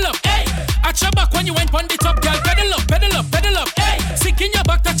up, pedal up. Hey, at your back when you went on the top, girl. Pedal up, pedal up, pedal up. Hey, sink in your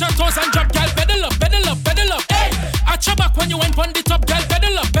back, touch your toes and drop, girl. Pedal up, pedal up, pedal up. Hey, at your back when you went on the top, girl.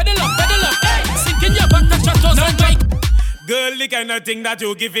 Pedal up, pedal up, pedal up. Hey, sink in your back, touch your toes and drop. Girl, the kind of thing that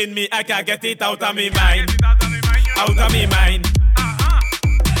you giving me, I can't get it out of me mind. Out of me mind.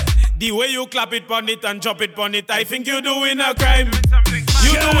 The way you clap it on it and drop it on it, I think you doing a crime.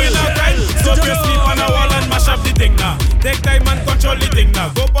 You doing a crime. So press me on a wall and mash up the thing now. Take time and control the thing now.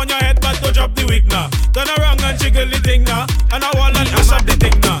 Go on your head but to drop the wig now. Turn around and jiggle the thing now. On a wall and mash up the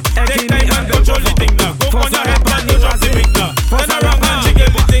thing now. Take time and control the thing now. Go on your head but to drop the wig now. Turn around and jiggle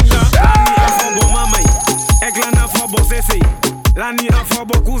the thing now. Lani a fò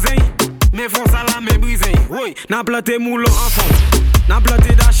bo cousin, mais fò ça la mais brisé. Oui, n'a planté moulon en fond, n'a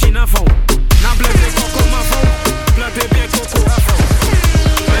planté d'achine en fond, n'a planté coco en fond, planté bien coco en fond.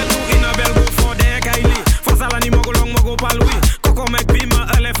 Mais nous in a bel go for des kaili, fò ça la ni mogo long mogo palui, coco mec pima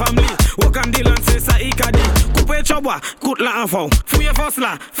elle family, wakandi lance ça ikadi, coupe chobois, coute la en fond, fouille force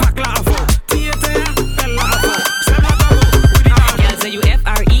la, fac la en fond, tiete belle la en fond, c'est pas tabou. Girl say you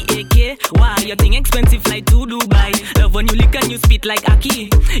F-R-E-A-K. Why your thing expensive flight to Dubai? Love when you lick and you spit like Aki.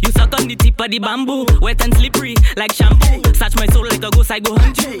 You suck on the tip of the bamboo, wet and slippery like shampoo. Search my soul like a ghost, I go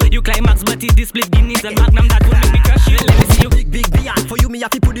hunt you. You climax but it's the split Guinness and Magnum that will make me crush you. Let me see you. Big beyond for you, me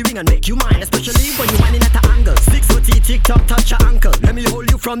have to put the ring and make you mine. Especially when you whining at the angle. 6 foot tick-tock, touch your ankle. Let me hold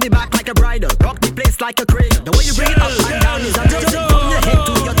you from the back like a bridle. Rock the place like a cradle. The way you bring it up and down is amazing. From your head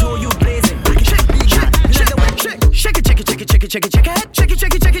to your toe, you blazing. Shake it, shake it, shake it, shake it, shake it, shake it, shake it,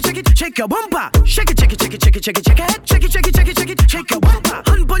 shake it, shake it, shake it, shake your bumper. Shake it, shake it, shake it, shake it, shake it, shake it, shake it, shake it, shake it, shake it, shake your bumper.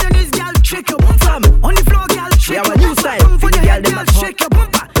 Hand on your knees, girl, shake your bumper. On the floor, girl, shake your bumper. Come on your head, girl, shake your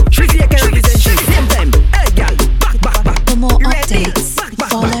bumper. Shake it, shake it, shake it, same time. Hey, girl, back, back, back. For more updates,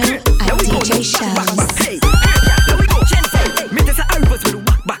 follow at DJ Shells. Hey, here we go. Me tell a reverse with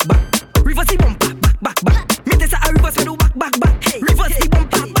back, back, back. Reverse the bumper, back, back, back. Me tell a reverse with back, back, back. Hey, reverse the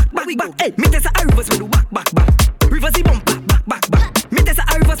bumper, back, back, back. Hey, me tell a reverse with back, back, back. Reverse the bumper, back, back, back. Me tell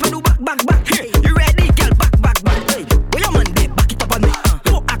a reverse with back, back, back. Hey, you ready, girl? Back, back, back. Hey, when your man dey back it up on me.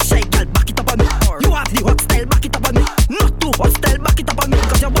 No act shy, girl, back it up on me. You have the hot style, back it up on me. Not too hot style, back it up on me.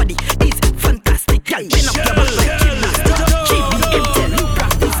 'Cause your body is fantastic, girl. Bend up your back like gymnastics. Keep the intel, you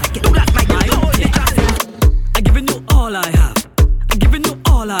practice. Do that, my girl. I'm giving you all I have. I'm giving you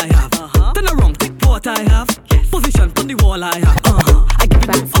all I have. Turn around, take what I have. Position on the wall I have. I'm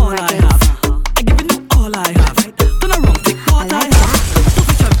giving you all I have. I'm giving you all I have. Turn around, take what I have.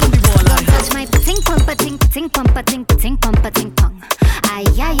 Position on the wall I have. Touch my ting pong, ting ting pong, ting ting pong, ting pong. Ay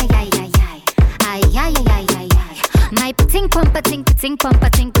ay ay ay ay ay. Ay ay ay ay ay ay. My ting pong, ting ting pong,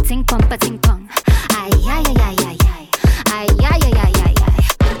 ting ting pong, ting pong. Ay ay ay ay ay ay. Ay ay ay ay ay ay.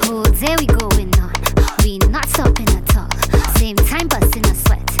 Oh, there we going on. We not stopping at all. Same time busting a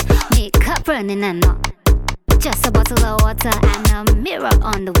sweat. Makeup running and all. Just a bottle of water and a mirror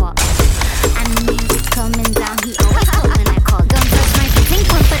on the wall. And the music's coming down. He always called when I call. Don't touch my ting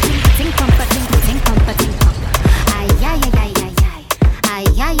pong, ting ting pong, ting ting pong, ting pong. Ay ay ay ay ay ay. Ay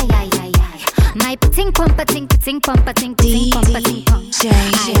ay ay ay ay ay. My ting pong, ting ting pong, ting ting pong, ting pong.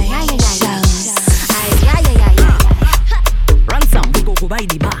 Ay ay ay ay ay. Ay ay ay ay ay. Ransom, we go by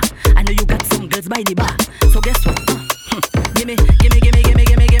the bar. I know you got some girls by the bar. So guess what? Gimme, gimme, gimme, gimme,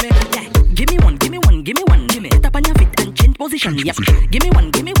 gimme, gimme. Yeah, gimme one, gimme one, gimme one, gimme. Get up on your feet and change position. Yep. Gimme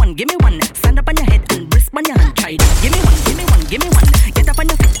one, gimme one, gimme one. Stand up on your head and wrist on your hand. Try that. Gimme one, gimme one, gimme one. Get up on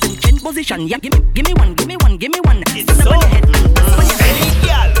your feet and change position. Yep. Gimme one, gimme one, gimme one. Stand up on your head and wrist on your hand. Hey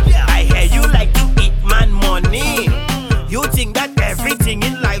girl, I hear you like to eat man money. You think that everything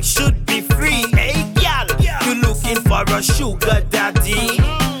in life should be free. Hey girl, you looking for a sugar daddy?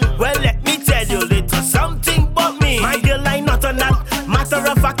 Well, let me tell you little something about me. My girl, I not on that. Matter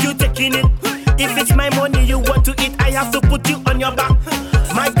of fact, you taking it. If it's my money you want to eat, I have to put you on your back.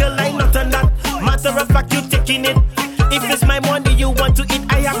 My girl, I not on that. Matter of fact, you taking it. If it's my money you want to eat,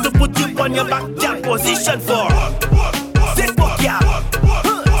 I have to put you on your back. Jump position for. Sit back, yeah.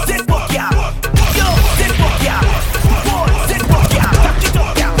 Sit back, yeah. Yo, sit back, yeah. Sit back, yeah. Tuck it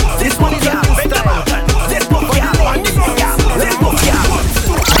up, yeah. This one is a new style. Sit back, yeah. On the floor, yeah. Sit back, yeah.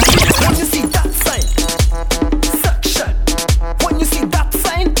 When you see that sign, section. When you see that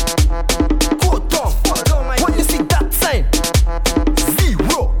sign, go down. When you see that sign,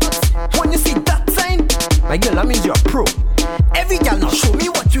 0. When you see that sign, my girl, that means you're a pro. Every girl now, show me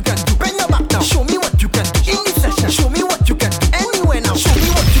what you can do. Bend your back now, show me what you can do. In this session,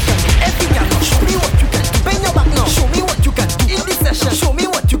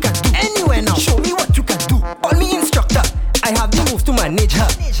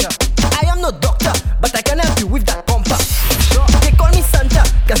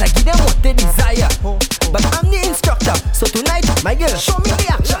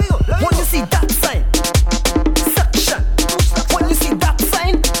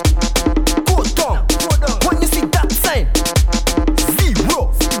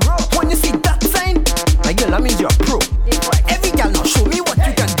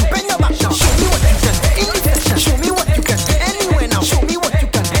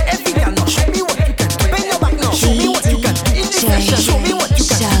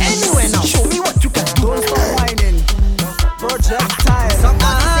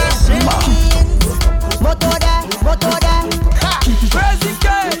 Motor there. Crazy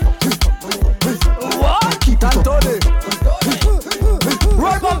girl. What? Tantone.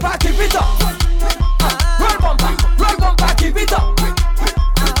 Roll bumper, keep it up. Roll bumper, keep it up.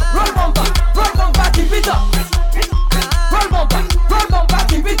 Roll bumper, keep it up. Roll bumper,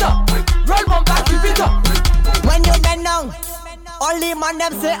 keep it up. Roll bumper, keep it up. When you bend down, all the man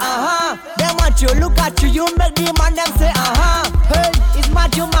them say They want you look at you, you make the man them say Hey, it's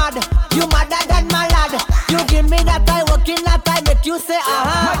mad, you madder than my lad. You give me that I working that I make you say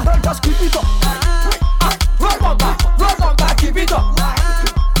My girl, just keep it up. Roll bumper, keep it up.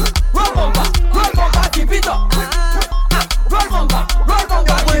 Roll bumper, keep it up. Roll bumper, keep it up. Roll bumper,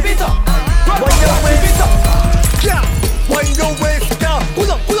 keep it up. Yeah, wind your waist, yeah.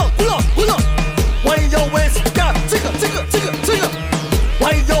 Pull up. Wind your waist, yeah. Tickle.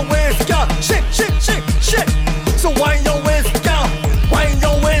 Wind your waist, yeah. Shake. So wind your waist, yeah. Wind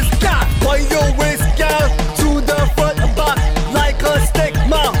your waist, yeah. To the front and back like a stick,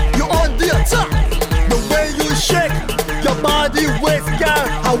 ma. You on the attack. The way you shake your body waist,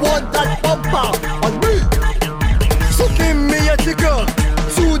 yeah. I want that bumper on me. So give me a tickle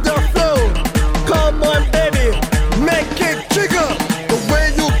to the floor. Come on, baby, make it trigger. The way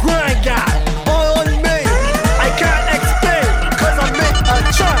you grind, yeah, all on me. I can't explain, cause I'm in a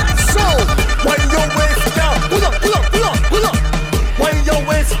trance. So, wind your waist, yeah. Pull up. Wind your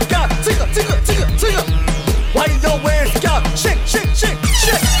waist, yeah. Tickle. Wind your waist, yeah. Shake.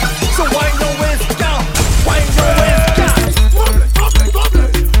 So wind your waist, yeah. Wind your waist, yeah.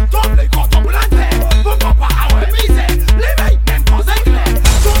 Doble, contemplante. Vamos pa' ahora, dice. Leve, même cause claire.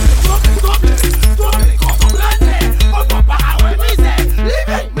 Doble, contemplante. Vamos pa' ahora, dice.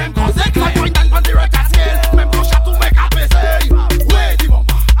 Leve, même cause claire. Join dan pan direct à scale. Même ton chatou make a PC. Ouais, di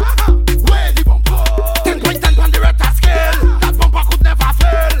bomba. Ten pan direct à scale. That bomba could never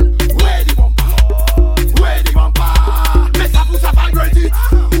fail. Ouais, di bomba. Mais ça vous a vibrate it.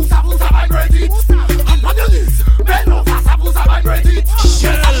 Ça vous a vibrate it. And on your knees. Bend over, ça vous a vibrate it.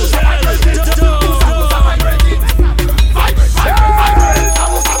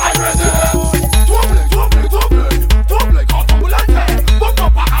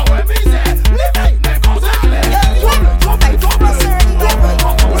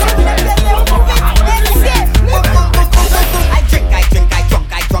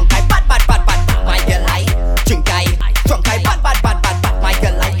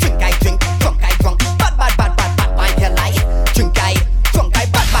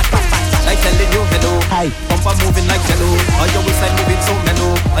 Bumper moving like jello. All your waistline moving so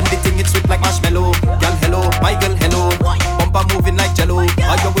mellow. And the thing it's sweet like marshmallow. Girl hello, my girl hello. Bumper moving like jello.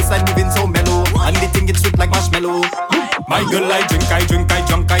 All your waistline moving so mellow. And the thing it's sweet like marshmallow. My girl I drink, drunk, bat.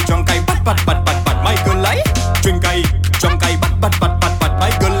 My girl I drink, drunk, bat.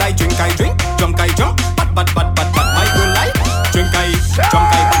 My girl I drink, drunk, bat. My girl I drink, drunk, bat.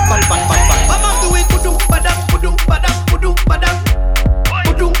 Mama do it, pudum badam.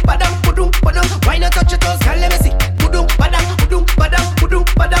 Why not touch your toes, girl? Let me see. Pudum badam.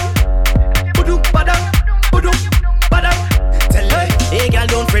 Tell her, hey girl,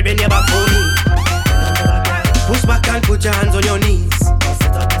 don't fret when you're back for me. Push back and put your hands on your knees.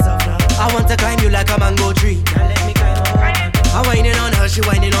 I want to climb you like a mango tree. I'm whining on her, she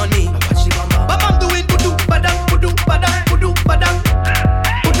whining on me. But I'm doing pudum badam.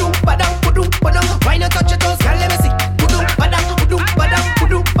 Why not touch your toes, girl? Let me see. Pudum badam.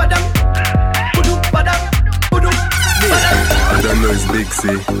 Madame is big,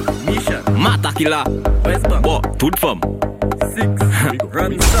 see. Misha, Mata killer. What? Toute femme. 6.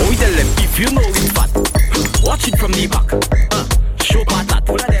 Run. Oh, we tell them if you know it's fat, watch it from the back. Show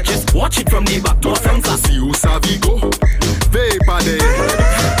patat. Just watch it from the back. Toi femme ça si ou ça vigo. Ve pas de.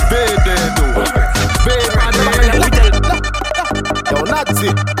 Yo Nazi.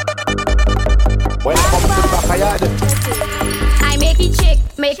 When it comes to backyard. I make it shake,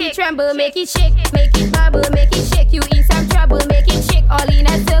 make it tremble, make it shake, make it bubble, make it shake. You in some trouble, make it shake, all in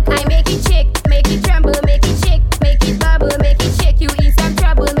a circle. I make it shake, make it tremble, make it shake, make it bubble, make it shake. You in some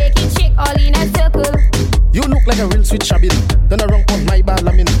trouble, make it shake, all in a circle. You look like a real sweet shabbing. Turn around on my bar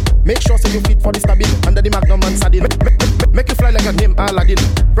lamin. Make sure say you fit for the stabbing under the Magnum and sardine. Make you fly like a name Aladdin.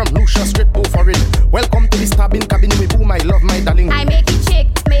 From Lucia straight to foreign. Welcome to the stabbing cabin with whom I love my darling. I make it shake,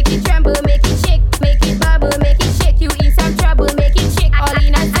 make it tremble, make it shake, make it bubble, make it shake. You in some trouble, make it shake, all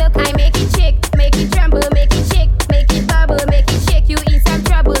in a circle. I make it shake, make it tremble, make it shake, make it bubble, make it shake. You in some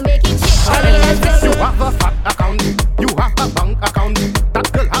trouble, make it shake, all in a circle. You have a fat account, you have a bank account.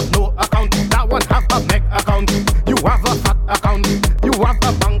 That girl have no account, that one have a bank account. You have a fat account, you have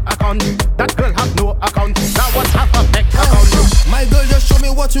a bank account. That girl have no account, that one have a bank account. My girl just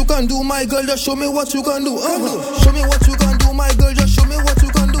what you can do, my girl. Just show me what you can do. Show me what you can do, my girl. Just show me what you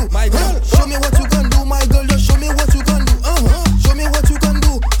can do, my girl. Show me what you can do, my girl. Just show me what you can do. Show me what you can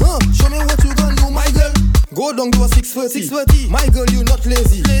do. Show me what you can do, my girl. Go down to a 6:30. My girl, you not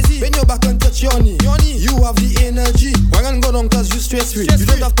lazy. Bend your back and touch your knee. You have the energy. Why and go down cause you stress free. You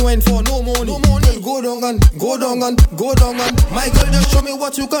don't have to wait for no money. Go down and go down and go down and my girl, just show me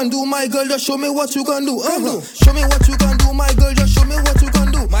what you can do. My girl, just show me what you can do. Show me what you can do, my girl. Just show me what you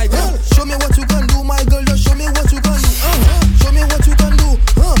can do. My girl, show me what you can do. My girl, just show me what you can do. Show me what you can do.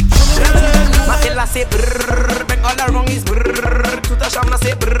 Show me what you can do. Matilda say brrrr, bang all around is brrrr. Tout a chambre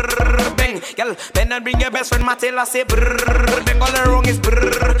say brrrr, bang. Girl, bend and bring your best friend. Matilda say brrrr, bang all around is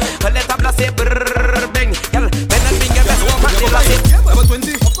brrrr. Let tabla say brrrr, bang. Girl, bend and bring your best friend. Matilda say level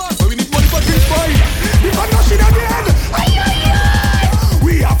 20. So we need money for this boy. If I'm not shit again,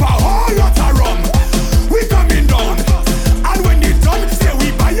 we have a whole lot of rum. We coming down, and when it's done, say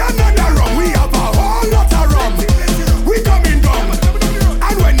we buy another rum. We have a whole lot of rum. We coming down,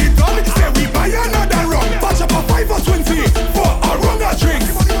 and when it's done, say we buy another rum. Patch up a 5 or 20 for a rum of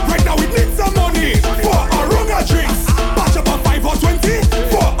drinks. Right now we need some money for a rum of drinks. Patch up a 5 or 20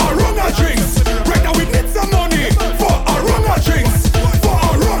 for a rum of drinks. Right now we need some money for a rum of drinks. For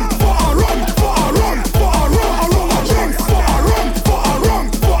a rum, for a rum, for a rum, for a rum, a rum of drinks. For a rum, for a rum,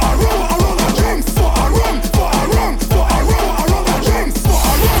 for a rum, a rum of drinks. For a rum, for a rum, for a rum, a rum of drinks. For a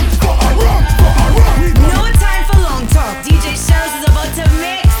rum, for a rum, for a rum. No time for long talk. DJ Shells is about to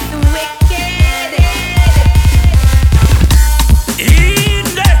mix the wicked. in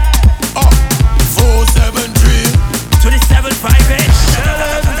there. 473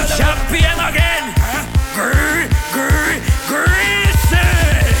 2758. Champion again. Greasy.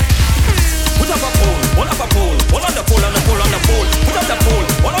 Put up a pole, hold up a pole, hold on the pole, on the pole, on the pole. Put up the pole,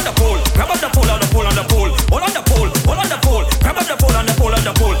 hold on the pole, grab up the pole, on the pole, on the pole. Hold on the pole, hold on the pole, grab up the pole, on the pole, on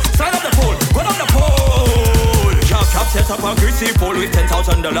the pole. Slide up the pole, hold on the pole. Chop set up a greasy pole with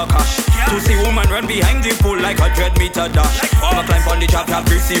 $10,000 cash. To see woman run behind the pole like a dread meter dash. I'ma climb on the chop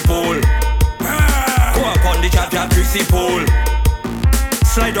greasy pole. Go up on the chop greasy pole.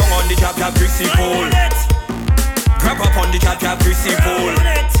 Slide down on the chop greasy pole. Grab up on the chop greasy pole.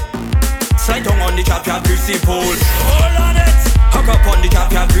 Slide down on the chop greasy pole. Hold on it. Hook up on the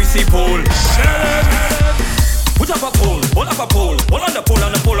chop greasy pole. Put up a pole, hold up a pole, hold on the pole,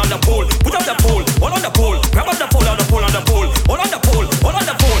 on the pole, on the pole. Put up the pole, hold on the pole, grab up the pole, on the pole, on the pole. Hold on the pole, hold on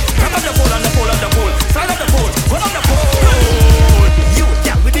the pole, grab up the pole, on the pole, on the pole. Slide up the pole, hold on the pole. You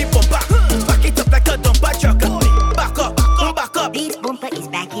down with the bumper, back it up like a dumper truck. Back up, back up. Beats bumper is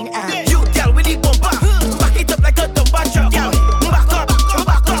backing up. You down with the bumper, back it up like a dumper truck. Back up,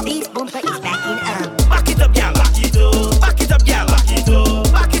 back up. Beats bumper is backing up. Back it up, gal. Back it up, back it up, gal. Back it up,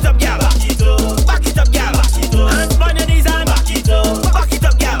 back it up, gal. Back it up, back it up, gal. And span your knees and back it up,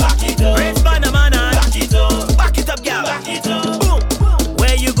 gal. Back it up, raise span a man and back it up, gal. Back it up, boom.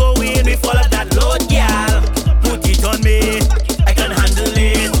 Where you going with all of that load, gal? Put it on me, I can handle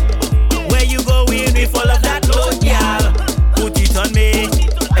it. Where you going with all of that load, gal? Put it on me,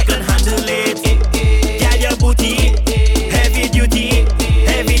 I can handle it. Gal, your booty, heavy duty,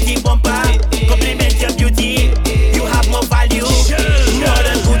 heavy deep bumper. Compliment your beauty, you have more value, more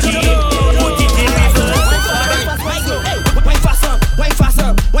than Gucci. Put it in reverse.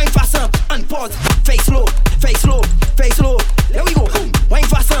 Wine faster, and pause. Face low, face low, face low. There we go. Wine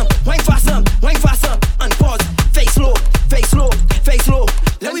faster, and pause. Face low, face low, face low.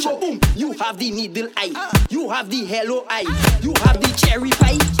 There we go. Boom. You have the needle eye, you have the hello eye, you have the cherry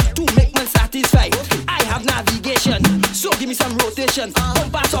pie to make man satisfied. I have navigation, so give me some rotation.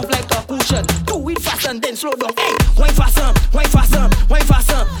 Don't pass off like a cushion. Do it fast and then slow down. Hey, wine faster,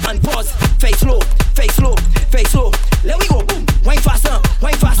 and pause. Face low, face low, face low. There we go. Boom. Wine faster,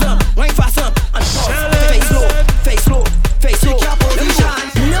 and pause. Face low, face low, face low. No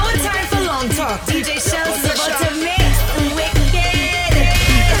time for long talk. DJ Shells is about to mix the wicked.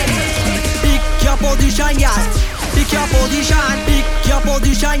 Pick your position, y'all. Pick your position, pick your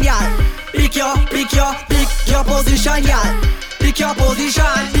position, y'all. Pick your position,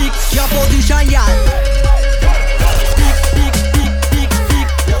 y'all. Pick your position, y'all.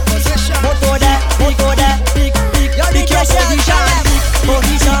 Moto there, pick your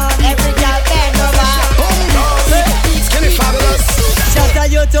position. Every girl bend over. Skinny fabulous. Shout out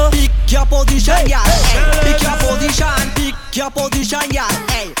you to pick your position, y'all. Pick your position, y'all.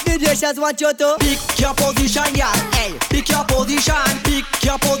 DJ Shells want you to pick your position, y'all. Pick your position,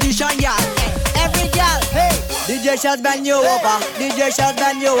 y'all. Every girl, hey. DJ Shells bend you over. DJ Shells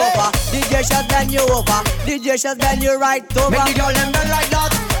bend you over. DJ Shells bend you over. DJ Shells bend you right over. Make the girl them bend like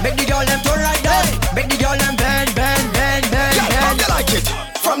that. Make the girl them turn like that. Make the girl them bend. How you like it?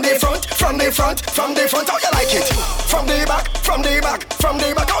 front, how you like it? From the back,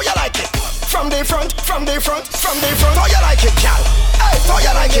 how you like it? From the front, how you like it, gal? Hey, how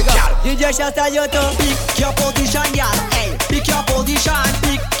you like it, gal? DJ shall tell you to pick your position, gal. Hey, pick your position,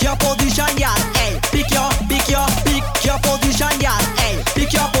 gal. Hey, pick your position, gal. Hey,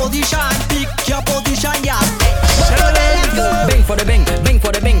 pick your position, gal. Bang for the bang, bang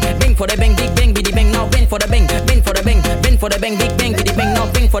for the bang, bang for the bang, big bang, biddy bang. Now bang for the bang, bang for the bang, bang for the bang, big bang, biddy bang. Now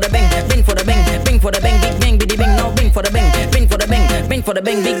bang for the bang, bang for the bang, bang for the bang, big bang, biddy bang. Now bang for the bang, bang for the bang, bang for the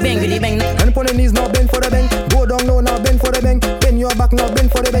bang, big bang, biddy bang. And on the knees now, bend for the bang. Go down low now, bend for the bang. Bend your back now,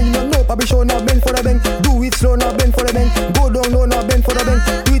 bend for the bang. You don't know, Papi show now, bend for the bang. Do it slow now, bend for the bang. Go down low now, bend for the bang.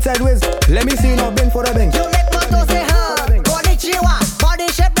 Do it sideways. Let me see you now, bend for the bang. You make moto say konnichiwa, body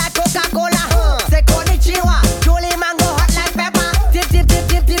shape like Coca-Cola. Say konnichiwa, Julie mango hot like pepper. Tip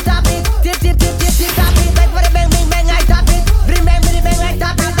tap it, tip tap it. Bend for the bang, bing bang, I tap it. Bring bang, I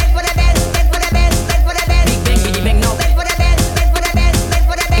tap it. Bend for the bang, bend for the bang, bend for the bang. Big bang, biddy bang. Now bend for the bang, bend for the bang, bend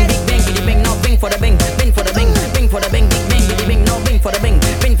for the bang. Big bang, biddy bang. Now bang for the bang, bang for the bang, bang for the bang, big bang, biddy bang. Now bang for the bang,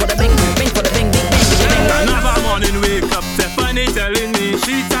 bang for the bang, bang for the bang, big bang, biddy bang. Another morning wake up, Stephanie telling me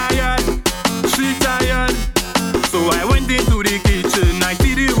she tired. So I went into the kitchen, I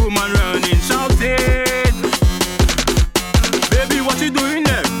see the woman running, shouting, baby, what you doing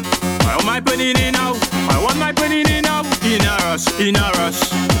there? I want my panini now, in a rush.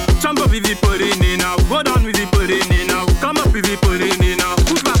 Jump up with the panini now, go down with the panini now, come up with the panini now,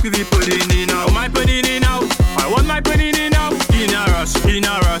 push back with the panini now. My panini now, I want my panini now, in a rush.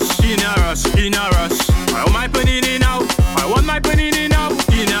 I want my panini now, I want my panini now,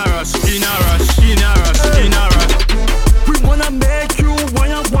 in a rush. We wanna make you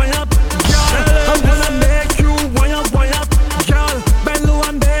wind up, girl. I'm gonna make you wind up, girl. Bend low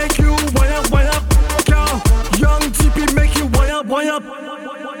and make you wind up, girl. Young TP make you wind up.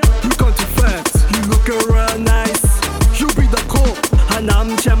 You got too fat, you look real nice. You be the coke and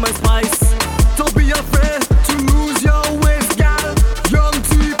I'm Chairman Spice. Don't be afraid to lose your waist, girl. Young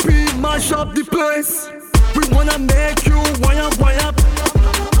TP mash up the place. We wanna make you wind up.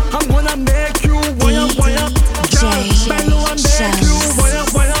 I'm gonna make you wind up, girl. Bend low and make you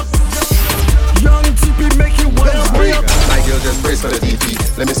wind up. Young TP make you wind up. My girl just brace for the DP.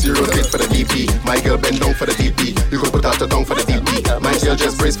 Let me see you rotate for the DP. My girl bend down for the DP. You can put out your tongue for the DP. My girl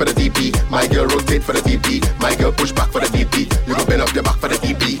just brace for the DP. My girl rotate for the DP. My girl push back for the DP. You can bend up your back for the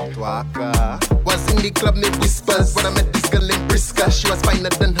DP. Was in the club made whispers when I met this girl in Briska. She was finer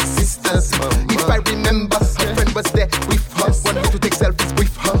than her sisters. If I remember, her friend was there with her. Wanted to take selfies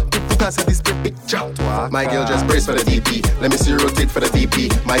with her. To put us a display picture. My girl just brace for the DP. Let me see you rotate for the DP.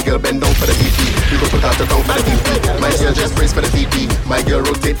 My girl bend down for the DP. You can put out your tongue for the DP. My girl just brace for the DP. My girl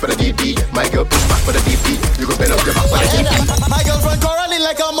rotate for the DP. My girl push back for the DP. You can bend up your back for the DP. My girlfriend corralling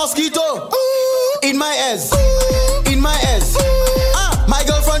like a mosquito. In my ass. My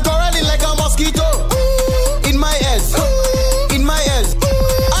girlfriend corralling like a mosquito. In my ass.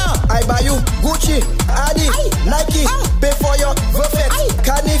 I buy you Gucci, Adi, Nike, pay for your buffet,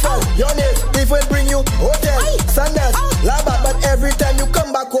 Carnival, your nails, if we bring you hotel, sandals, lava, but every time you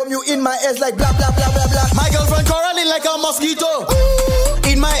come back home, you in my ass like blah blah blah blah blah. My girlfriend corralling like a mosquito.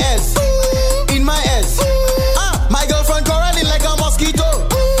 In my ass. My girlfriend corralling like a mosquito.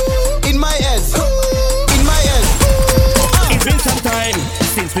 In my ass. It's been some time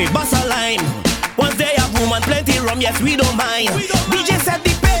since we bust a line. Once they have woman, plenty rum, yes, we don't mind. DJ set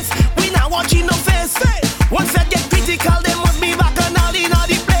the pace, we not watching no face. Once they get critical, they must be bacchanal in all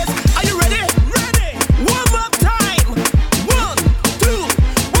the place. Are you ready? One more time. 1, 2,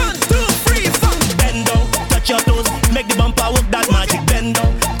 3, 4. Bend down, touch your toes, make the bumper work that magic. Bend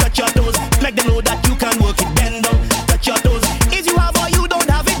down, touch your toes, make them know that you can work it. Bend down, touch your toes. If you have or you don't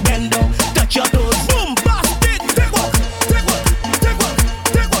have it, bend down, touch your toes. Boom, bust it, take one.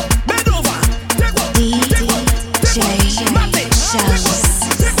 Bend over, take one.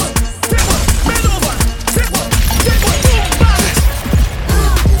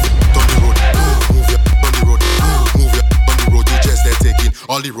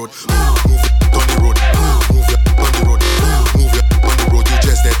 All the road, move it on the road, move it on the road, move it on the road. You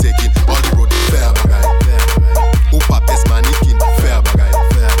just there taking all the road. Fair bagay, who pop this mannequin? Fair bagay,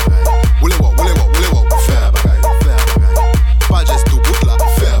 wule wow, fair bagay, pas just to butla.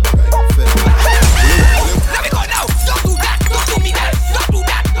 Fair bagay, Let me go now. Don't do that. Don't do me that. Don't do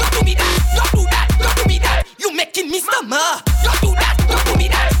that. Don't do me that. Don't do that. Don't do me that. You making me stammer. Don't do that. Don't do me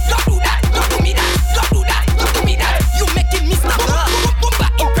that. Don't do that. Don't do me that. Don't do that. Don't do me that. You making me stammer.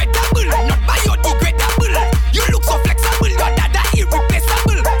 Incredible, not biodegradable. You look so flexible, your dada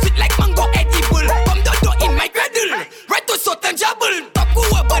irreplaceable. Sweet like mango head, go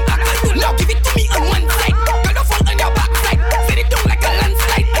up, but I can't do now. Give it to me on one side. Girl, don't fall on your backside. Set it down like a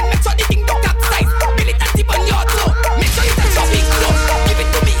landslide. And make sure the thing don't capsize. Build it and tip on your toe. Make sure you touch your big toe. Give it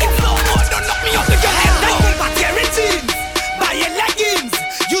to me in slow mo. Don't knock me off with your head down. But tearing jeans, buying leggings.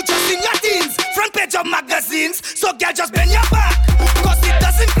 You just in your teens. Front page of magazines. So girl, just bend your back. Cause it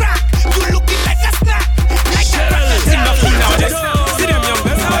doesn't crack. You looking like a snack. Like a Nothing nowadays. See them young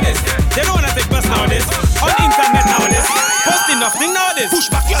girls nowadays. They don't wanna take bus nowadays. On internet nowadays. Posting nothing nowadays. Push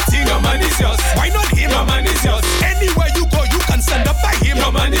back your thing, your man is yours. Why not him? Your man is yours. Anywhere you go, you can stand up by him.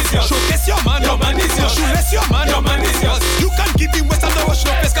 Your man is yours. Showcase your man. Your man is yours. Shoeless your man. Your man is yours. You can give him West and the wash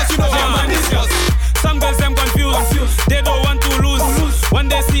no place cause you know your man is yours. Some girls them confused. They don't want to lose. When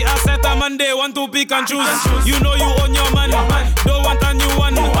they see a set a man, they want to pick and choose. You know you own your man. Don't want a new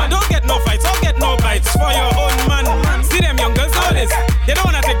one. Don't get no fights. Don't get no bites for your own man. See them young girls nowadays. They don't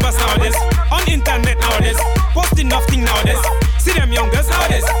wanna take bus nowadays. On internet nowadays. Posting nothing nowadays. See them young girls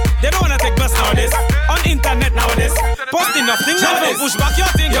nowadays. They don't wanna take bus nowadays. On internet nowadays. Posting nothing nowadays. Push back your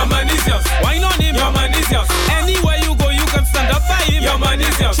thing. Your man is yours. Why not him? Your man is yours. Anywhere you go, you can stand up by him. Your man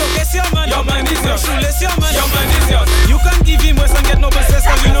is yours. Showcase your man. Your man is yours. Shoeless your man. Your man is yours. You can give him West and get no business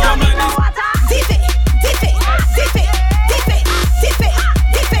cause you know your man is. Dip it, dip it, dip it, dip it, dip it,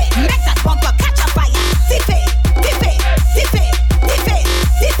 dip it. Make that bumper catch a fire. Dip it, dip it, dip it, dip it,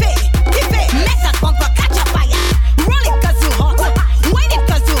 dip it, dip it. Make that bumper catch a fire. Roll it cause you hot. Wine it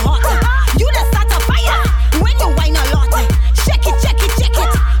cause you hot. You the start a fire. When you wine a lot. Shake it, shake it, shake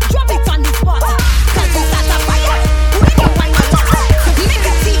it. Drop it on the spot. Cause you start a fire. When you wine a lot. Make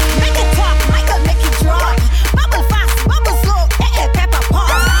it deep, make it talk. Michael make it drop. Bubble fast, bubble slow. Pepper pot.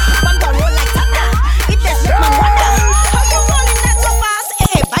 Bumper roll like thunder. It just make man wonder. How you rolling that so fast?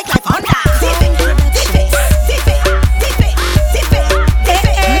 Bike like Honda. Dip it, dip it, dip it, dip it, dip it, dip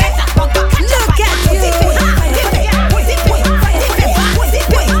it. Make that bumper catch a fire. Dip it, dip it, dip it, dip it, dip it, dip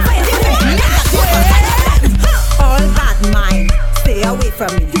it. Make that bumper catch a fire. All bad mind, stay away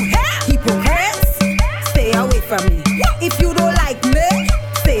from me. Hypocrites, stay away from me. If you don't like me,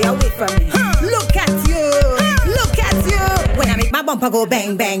 stay away from me. Look at you, look at you. When I make my bumper go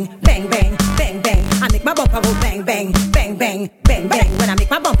bang bang, bang bang, bang bang. I make my bumper go bang bang, bang bang, bang bang. When I make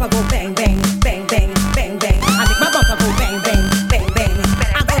my bumper go bang bang, bang bang, bang bang. I make my bumper go bang bang, bang bang.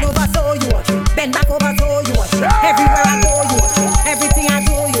 I go over so you watch it, bend back over so you watch it. Everywhere I go you watch it, everything I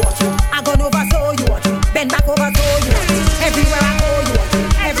do you watch it. I go over so you watch it, bend back over so you watch it. Everywhere I go you watch it,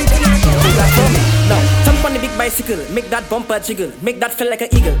 everything I do. Do that for me. Now, jump on the big bicycle, make that bumper jiggle, make that feel like an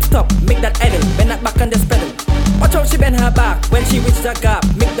eagle. Stop, make that idle, bend that back and just pedal. Watch how she bend her back when she reach the gap.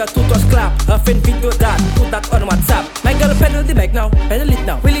 Make the two-touch clap, her friend video that, put that on WhatsApp. My girl pedal the bike now, pedal it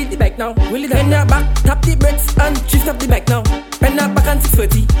now, wheel it the bike now, wheel it. Bend her back, tap the brakes and shift up the bike now. Bend her back and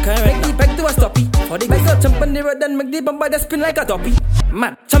 640, make the bike to a stoppie. For the bike, so jump on the road and make the bumper just spin like a toppie.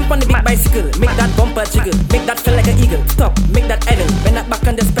 Man, jump on the big bicycle, make that bumper jiggle, make that feel like an eagle. Stop, make that idle, bend that back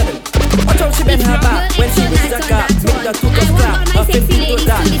and just pedal. Watch how she bend her back when she reach the gap. Make the two-touch clap, her friend video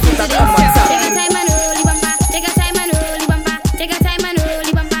that, put that on WhatsApp. Take a time and roll the bumper. Take a time and roll the bumper. Take a time and roll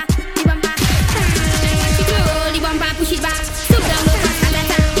the bumper. The bumper. Roll the bumper, push it back. Stoop down low, fast and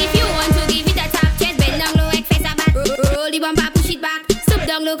attack. If you want to give it a tap, just bend down low, express a back. Roll the bumper, push it back. Stoop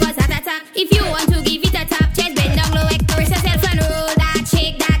down low, cause that attack. If you want to give it a tap, just bend down low, express yourself and roll that,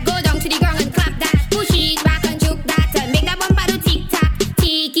 shake that, go down to the ground and clap that. Push it back and juke that, and make that bumper do tick tack,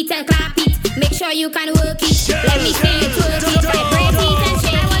 tick it and clap it. Make sure you can work it. Let me see you twerk it, vibrate it and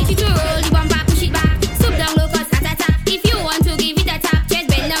shake. I want you to roll the bumper, push it back. Stoop down low, cause that attack. If you want to give it a tap, just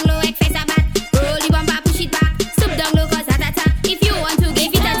bend down low, express a back. Roll the bumper, push it back. Stoop down low, cause that attack. If you want to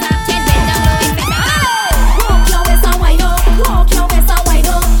give it a tap, just bend down low, express a back. Walk your waist and wind up. Walk your waist and wind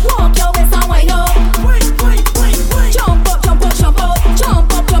up. Walk your waist and wind up. Jump up, jump up, jump up.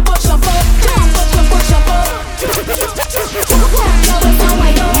 Jump up, jump up, jump up. Jump up, jump up, jump up. Walk your waist and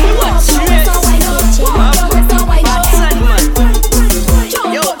wind up. Walk your waist and wind up.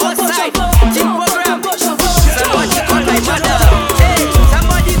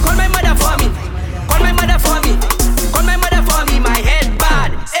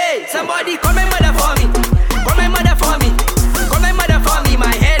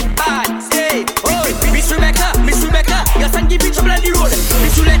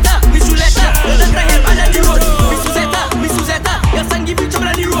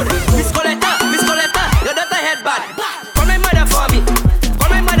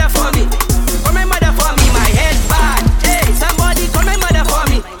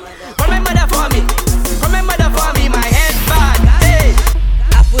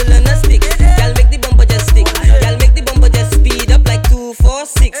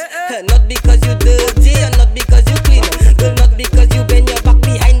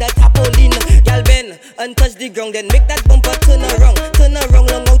 and touch the ground. Then make that bumper turn around,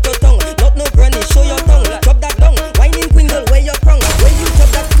 long out your tongue. Not no granny, show your tongue. Drop that down, whining queen girl, where your prong. When you drop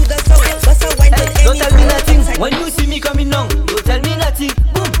that to the song, bust a wine with any. Don't tell me nothing when you see me coming down. Don't tell me nothing.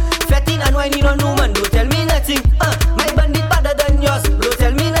 Boom, fetting and whining on woman. Don't tell me nothing. My bandit better than yours. Don't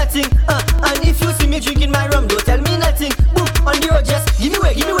tell me nothing. And if you see me drinking my rum, don't tell me nothing. Boom, on the road just give me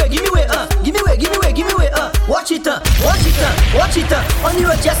way, give me way, give me way. Give me way, give me way, give me way. Watch it, watch it, watch it. On the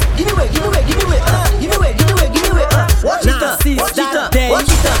road just give me way, give me way, give me way. Give me way, give me way, give me way. Watch it, watch it, watch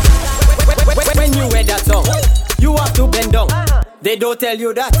it. When you wear that song, you have to bend down. They don't tell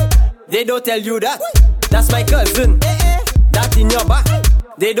you that. They don't tell you that. That's my cousin. That in your back.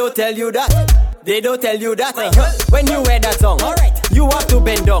 They don't tell you that. They don't tell you that. When you wear that song, you have to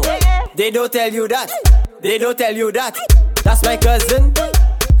bend down. They don't tell you that. They don't tell you that. That's my cousin.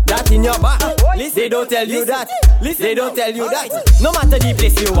 That in your back. They don't tell you that. They don't tell you that. No matter the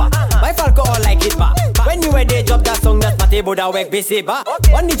place you are, my falco all like it back. When you wear they drop that song, that's Mate Boda work base ba.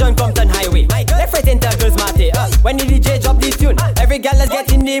 On the John Compton Highway, left right enter girls Mate. When the DJ drop this tune, every girl let's get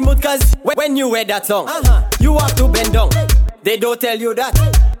in the mood. Cause when you wear that song, you have to bend down. They don't tell you that.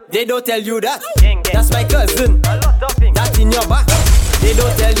 They don't tell you that. That's my cousin. That in your back. They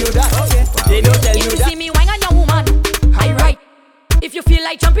don't tell you that. They don't tell you that. If you see me wine on your woman, I right. If you feel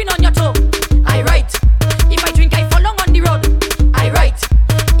like jumping on your toe, I right. If I drink, I fall long on the road, I right.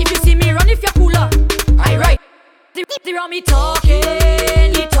 If you see me run, if you're cooler, I right. The round me talking,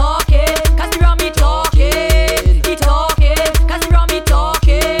 he talking. Cause the round me talking, he talking. Cause the round me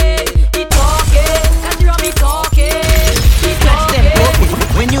talking, he talking. Cause the round me talking, he talking.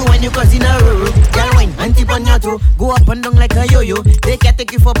 When you cause in a row, girl wine and tip on your toe. Go up and down like a yo-yo. They can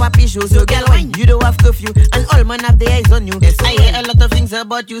take you for papi shows. So girl wine, you don't have curfew. And all man have their eyes on you. Yes, I hear a lot of things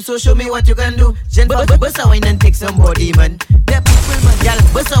about you, so show me what you can do. Bust a wine and take somebody, man. The people, man. Girl,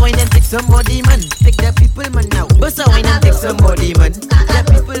 bust a wine and take somebody, man. Take the people, man, now. Bust a wine and take somebody, man. The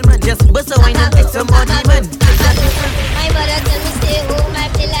people, man. Just bust a wine and take somebody, man. My mother tell me stay home, I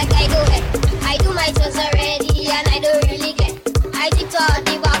feel like I go ahead. I do my chores already and I don't really care. I tip to all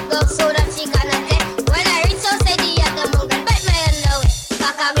the back dog so that she cannot get. When I reach so steady at the mountain, bite my hand now.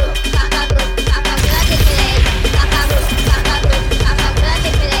 Kakaboo, kakaboo, kakaboo, I take it. Kakaboo, kakaboo, kakaboo, I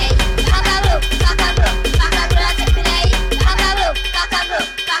take it. Kakaboo, kakaboo, kakaboo, I take it. Kakaboo, kakaboo,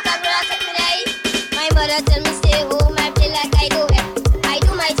 kakaboo, I take it. My mother tell me stay home, I feel like I go ahead. I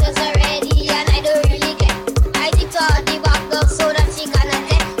do my chores already and I don't really care. I tip to all the back dog so that she cannot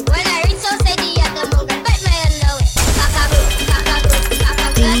get. When I reach so steady at the mountain, bite my hand now. Kakaboo, kakaboo, kakaboo, I take it. Kakaboo, kakaboo, kakaboo, I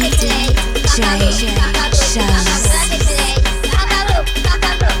take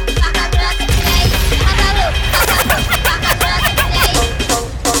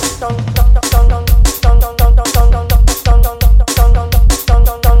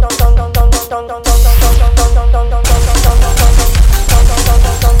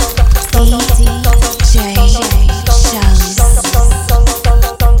Kakaboo, kakaboo, kakaboo, I take it. Kakaboo, kakaboo,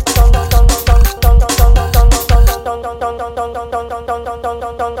 kakaboo,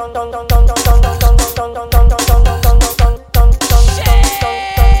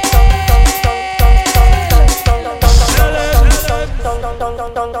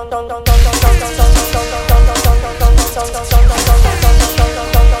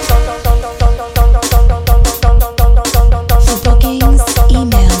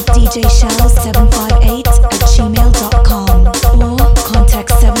 djshell758@gmail.com or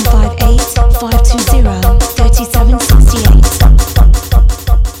contact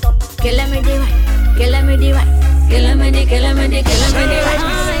 758-520-3768. Que le me di wine, que le me di wine, que le me di, que le me di, que le me di wine,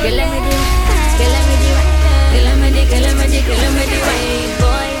 que le me di wine, que le me di wine, que le me di, que le me di, que le me di wine.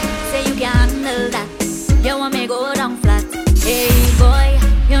 Boy, say you can handle that. You want me go down flat. Hey boy,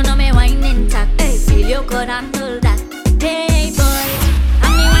 you know me wine intact. Hey, feel you could handle that. Hey boy,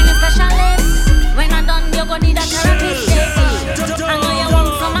 I'm the wine specialist. When I'm done, you gon' need a therapist. I know you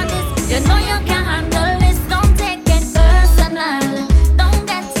want some of this. You know you can handle this. Don't take it personal. Don't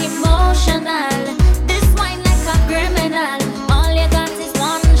get emotional. This wine like a criminal. All you got is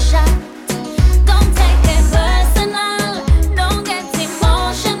one shot. Don't take it personal. Don't get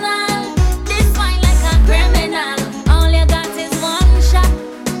emotional. This wine like a criminal. All you got is one shot.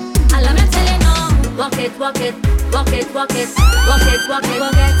 All I'm telling you, walk it, walk it, walk it, walk it, walk it, walk it.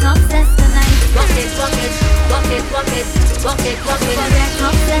 We'll get obsessed tonight. Walk it, walk it, walk it, walk it, walk it, walk it. We'll get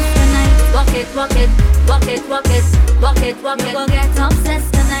obsessed tonight. Walk it, walk it, walk it, walk it, walk it, walk it. We'll get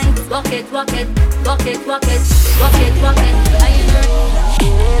obsessed tonight. Walk it, walk it, walk it, walk it, walk it, walk it. Are you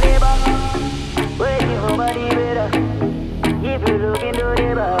Waiting for body better. If you look into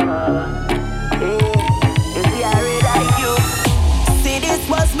the bar, you see I read like you. See, this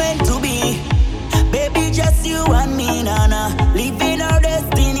was meant to be. Baby you and me, nana. Living our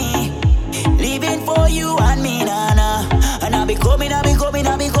destiny. Living for you and me, nana. And I'll be coming there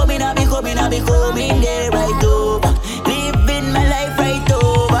right over. Living my life right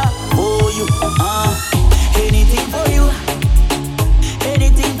over for you. Anything for you.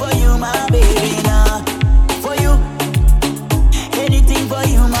 Anything for you, my baby, nah. For you. Anything for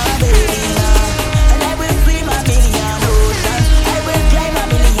you, my baby, nah. And I will swim a million oceans. I will climb a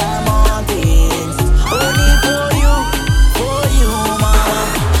million mountains. Only for you, mama.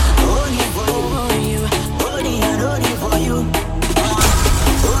 Only for you, only and only for you.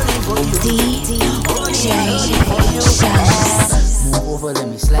 Only for you. Move over, let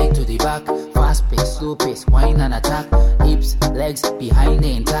me slide to the back. Fast pace, slow pace, wine and attack. Hips, legs, behind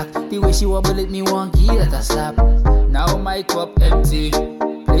the intact. The way she wobble it, me want give it a slap. Now my cup empty.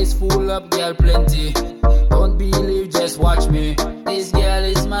 Place full up, girl, plenty. Don't believe, just watch me. This girl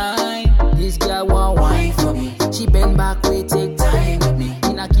is mine. This girl want wine for me. She bend back, we take time with me.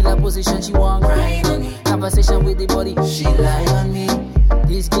 In a killer position, she want grind on me. Conversation with the body, she lie on me.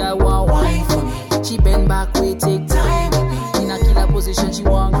 This girl want wine for me. She bend back, we take time with me. In a killer position, she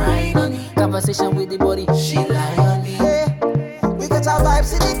want grind on me. Conversation with the body, she lie on me. Yeah. We got our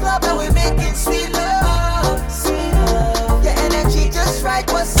vibes in the club and we making sweet love. Sweet love. Your energy just right,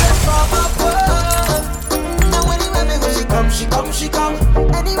 what's sent from above. Now anywhere we go, she come.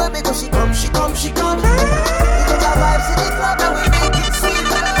 Anywhere we go, she come. We got our vibes in the club and we making sweet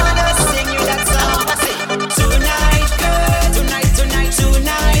love. And I sing you that song, I sing. Tonight, girl, tonight,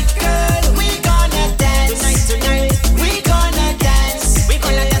 girl, we gonna dance. Tonight, we gonna dance. We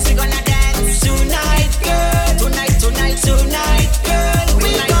gonna dance. Tonight, girl, tonight, girl,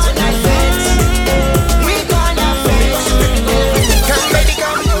 we gonna dance. We gonna dance. Come, baby,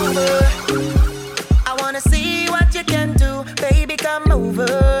 come over. I wanna see what you can do. Baby, come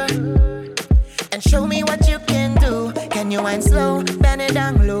over and show me what you can do. Can you wind slow, bend it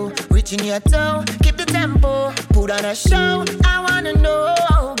down low, reaching your toe, keep the tempo, put on a show. I wanna know,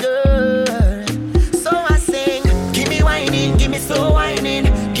 girl. So I sing, give me whining, give me slow whining,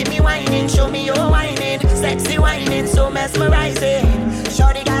 give me whining, show me your whining, sexy whining, so mesmerizing.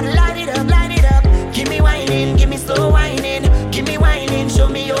 Shorty gotta light it up, give me whining, give me slow whining, give me whining, show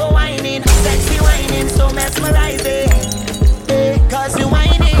me your whining, sexy whining, so mesmerizing. Cause you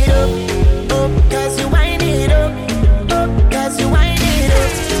wind it up, cause you wind it up, cause you wind it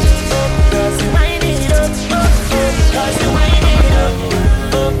up, cause you wind it up, cause you wind it up,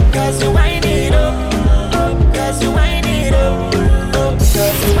 cause you wind it up, cause you wind it up,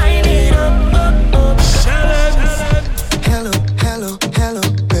 cause you wind it up. Hello,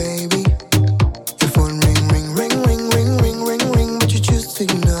 baby. Your phone ring, but you choose to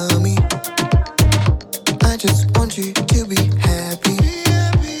ignore me. I just want you to be happy.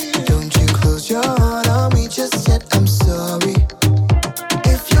 Don't you close your heart on me just yet, I'm sorry.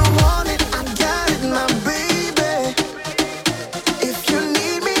 If you want it, I got it, my baby. If you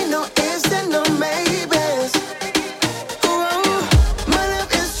need me, no ifs and no maybes. Whoa, my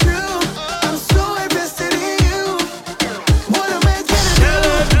love is true, I'm so invested in you. What am I gonna do?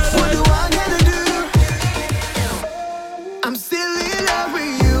 What do I gotta do? I'm still in love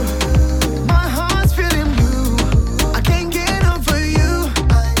with you. My heart's feeling blue. I can't get over you.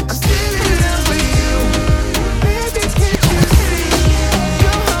 I'm still in love with you. Baby, can't you see?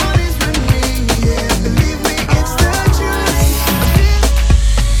 Your heart is with me. Yeah, believe me, it's the truth.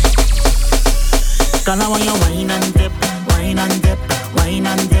 Girl, I want you wine and dip, wine and dip, wine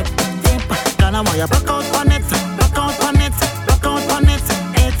and dip, dip. Girl, I want you rock out on it, rock out on it, rock out on it,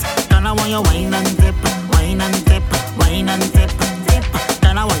 it. Girl, I want you wine and dip, wine and dip, wine and dip, dip.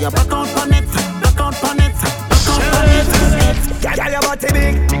 Girl, I want you rock out on it, rock out on it, rock out on it, it. Girl, your body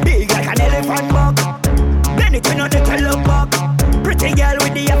big like an elephant buck. Bend it, you know the tell look back. Pretty girl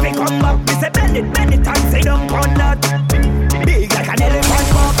with the happy come back. Me say bend it and say don't on that. Big like an elephant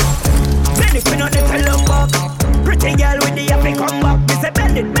buck. Bend it, you know the tell look back. Pretty girl with the happy come back. Me say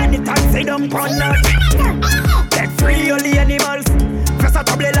bend it and say don't on that. Get free all the animals. First a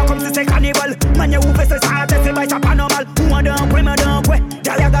trouble like come to say carnival. Man you ouvre ce ça c'est by chapa normal. Moi d'un quoi,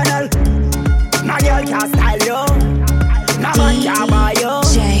 diagonal. My girl can't style yo. No man can buy you.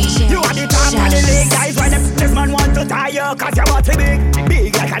 You are the top of the league, guys. Why this man want to tie you? Cause your body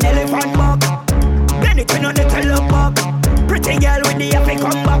big like an elephant buck. Bend it, you know the tell look back. Pretty girl with the happy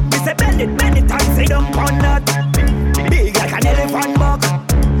come back. Me say bend it and say don't on that. Big like an elephant buck.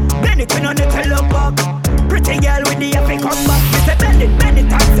 Bend it, you know the tell look back. Pretty girl with the happy come back. Me say bend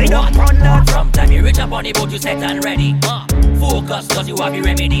it and say don't on that. From time you reach up on the boat, you set and ready. Focus cause you have the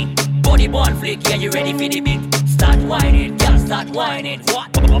remedy. Body born flick, yeah, you ready for the beat. Start whining, girl, start whining.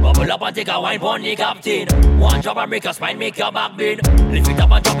 What? Bubble up and take a wine pon the captain. One drop and make your spine, make your back bend. Lift it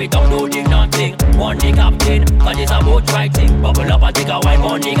up and drop it down, do the nothing. One the captain, cause it's a boat right thing. Bubble up and take a wine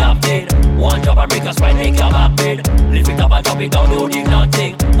pon the captain. One drop and make your spine, make your back bend. Lift it up and drop it down, do the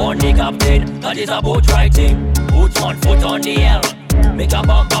nothing. One the captain, cause it's a boat right thing. Put one foot on the L, make a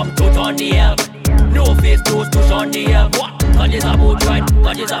bum bum toot on the L. No face, toes, tush on the L. Cause it's a boat right,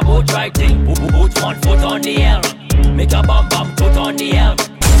 cause it's a boat right thing. Put one foot on the L, make a bum bum toot on the L.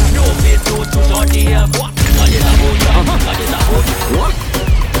 No face, toes, tush on the L. Cause it's a boat right, cause it's a boat. What?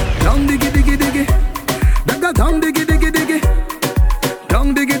 Down diggy diggy diggy, daga down diggy diggy diggy,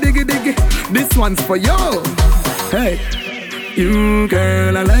 down diggy diggy diggy. This one's for you. Hey, you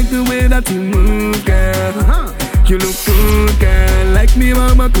girl, I like the way that you move, girl. You look good, girl, like me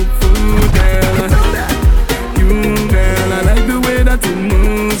mama cook food, girl. You girl, I like the way that you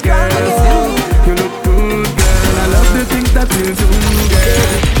move, girl. You look good, girl, I love the things that you do, girl.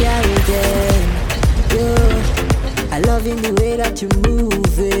 I love in the way that you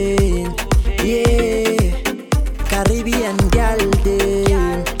moving, yeah. Caribbean girl,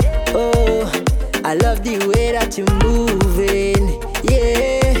 then. Oh, I love the way that you moving,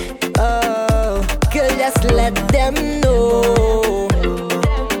 yeah. Oh, girl, just let them know.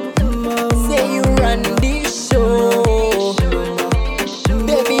 Say you run the show,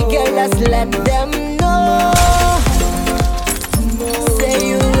 baby girl, just let them know. Say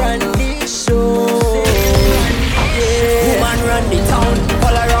you run the show. Woman run the town,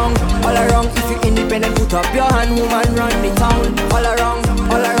 all around, all around. If you independent, put up your hand. Woman run the town, all around,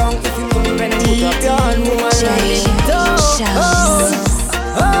 all around. If you independent, put up your hand. Woman run the town.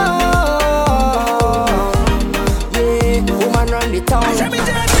 Yeah, woman run the town.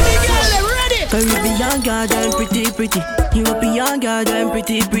 Caribbean girl, them pretty pretty. European girl, them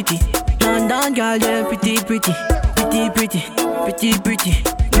pretty pretty. London girl, them pretty pretty. Pretty pretty, pretty pretty.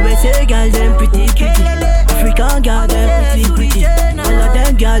 USA girl, them pretty pretty. African girl, them pretty pretty. All of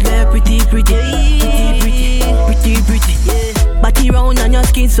them girl, them pretty pretty. Pretty pretty, pretty pretty. Body round and your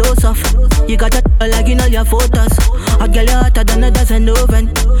skin so soft. You got a like in all your photos. A girl you hotter than a dozen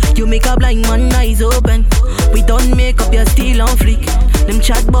oven. You make a blind man eyes open. We don't make up, you're still on fleek. Them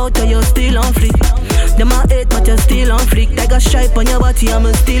chat about you, you're still on fleek. Them a hate, but you're still on fleek. Like a stripe on your body,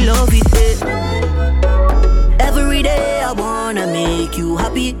 I'm still love it. Every day I wanna make you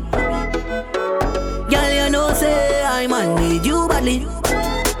happy. Girl, you know say I man need you badly.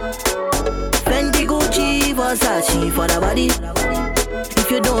 Fendi, Gucci, Versace for the body.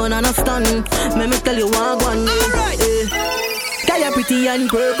 If you don't understand, let me tell you one. Alright. Girl, you're pretty on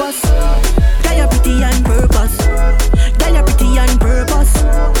purpose. Girl, you're pretty on purpose. Girl, you're pretty on purpose.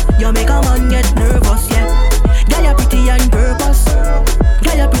 You make a man get nervous, yeah. Girl, you're pretty on purpose.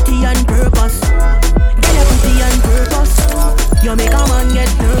 Girl, you're pretty on purpose. Girl, you're pretty on purpose. You make a man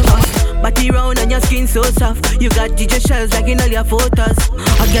get nervous. Body round and your skin so soft. You got DJ shells like in all your photos.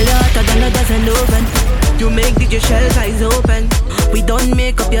 A girl you hotter than a dozen oven. You make DJ shells eyes open. We don't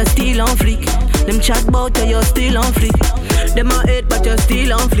make up, you're still on fleek. Them chat about you, you're still on fleek. Them a hate, but you're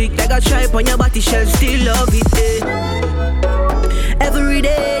still on fleek. Like a stripe on your body, shells still love it, eh. Every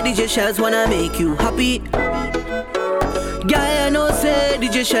day, DJ shells wanna make you happy. Girl, I know say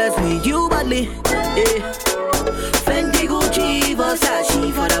DJ shells need you badly, eh. Fendi, Gucci,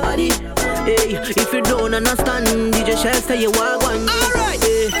 Versace for the body. Hey, if you don't understand, DJ shells tell you what one. Alright.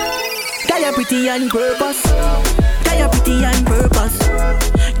 Hey. Girl, you're pretty on purpose. Girl, you're pretty on purpose.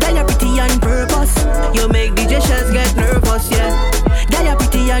 Girl, you're pretty on purpose. You make DJ shells get nervous, yeah. Girl, you're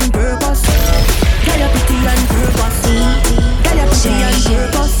pretty on purpose. Girl, you're pretty on purpose. Girl, you're pretty on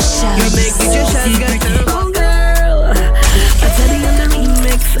purpose. You make DJ shells get nervous. Oh girl, I tell you on the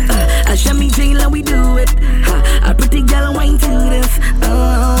remix. I show me jail and we do it. A pretty girl wine to this.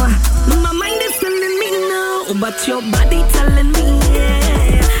 Oh, my mind is telling me no, but your body telling me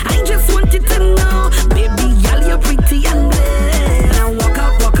yeah. I just want you to know, baby girl, you're pretty and blessed. Now walk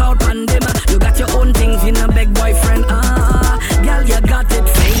out, pandema. You got your own things in a big boyfriend. Girl, you got it.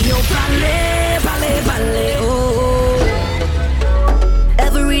 Say yo, ballet, oh.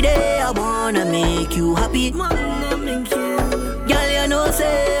 Every day I wanna make you happy. Girl, you know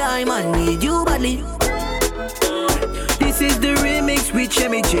say I man need you badly. This is the remix with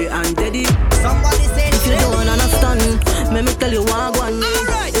Chemi J and Teddy. Somebody say if you don't understand, let me tell you one.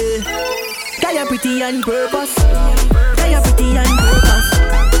 Alright. Girl, you're pretty on purpose. Girl, you're pretty on purpose.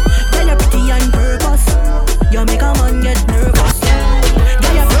 Girl, you're pretty on purpose. You make a man get nervous.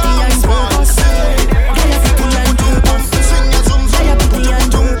 Girl, you're pretty on purpose. Girl, you're pretty on purpose. Girl, you're pretty on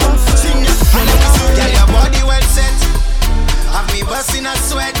purpose. Girl, your body well set. Have me busting a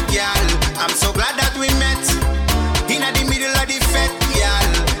sweat, girl.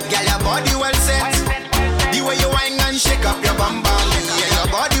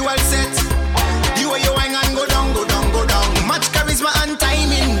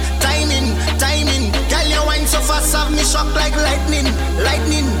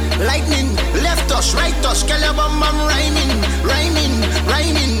 lightning, left touch, right touch, girl your bum bum rhyming, rhyming,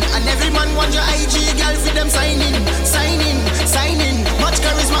 rhyming, and every man want your IG, girl for them signing, signing, signing, much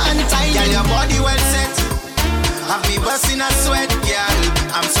charisma and timing. Girl your body well set, have me busting a sweat, girl.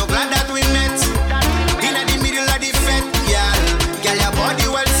 I'm so glad that we met, in the middle of the fete, girl. Girl your body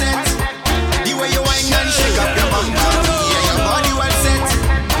well set, the way you whine and shake up your bum bum, yeah your body well set,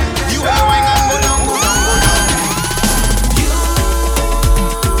 the way you whine and go down, go down, go down.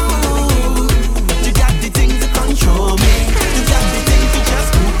 You got the thing to control me, you got the thing to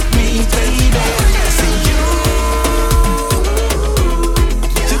just put me, baby. I say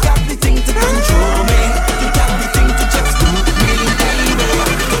you got the thing to control me, you got the thing to just put me, baby.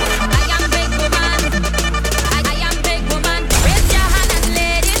 I am big woman, I am big woman. Raise your hand and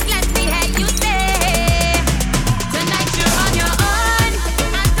ladies, let me hear you say. Tonight you're on your own,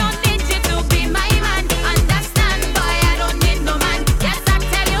 I don't need you to be my man. Understand, boy, I don't need no man. Yes, I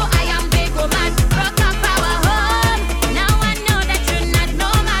tell you, I am big woman. Broke up our home, now I know that you're not no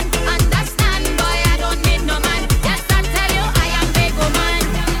man. Understand, boy, I don't need no man. Yes, I tell you, I am big woman.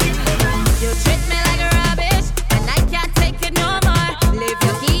 You treat me like rubbish, and I can't take it no more. Leave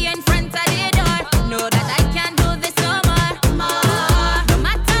your key in front of the door. Know that I can't do this no more. No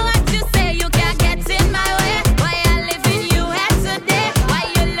matter what you say, you can't get in my way. Why I live in you head today? Why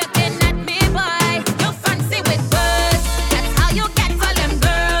you looking at me, boy? You fancy with words, that's how you get for them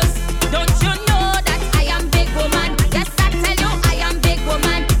girls. Don't you know that I am big woman? Yes, I tell you, I am big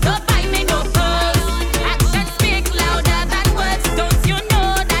woman. Don't buy me no pearls. Actions speak louder than words. Don't you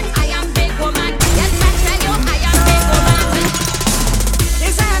know that I am big woman? Yes, I tell you, I am big woman.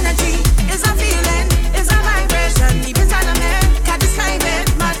 It's energy, it's a feeling, it's a vibration deep inside of me. Can't describe it,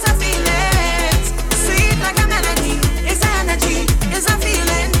 but I feel it. Sweet like a melody. It's energy, it's a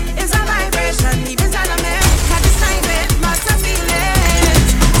feeling, it's a vibration deep inside of me. Can't describe it, but I feel it.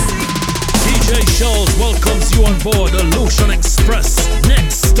 DJ Shells welcomes you on board the LUCIAN Express.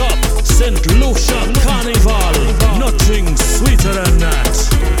 Next stop, St.Lucia Carnival. Nothing sweeter than that.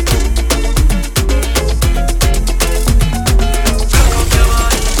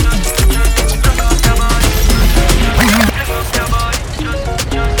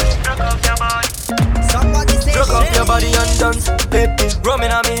 Somebody say Rock off shit. your body and dance, baby.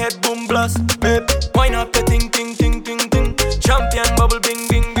 Rumming on me head, boom blast, baby. Wine up the ting ting ting ting ting. Champion bubble bing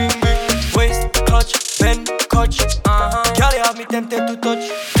bing bing bing. Waist clutch, bend catch. Girl, you have me tempted to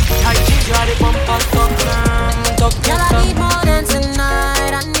touch. I think you are the bump and talk. Girl, I need more than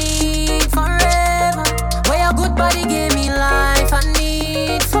tonight. I need forever. Where your good body gave me life. I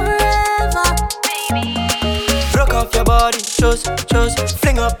need forever. Rock off your body, just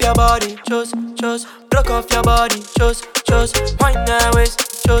fling up your body, just rock off your body, just wind that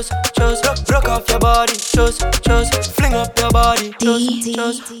waist, just rock off your body, just fling up your body,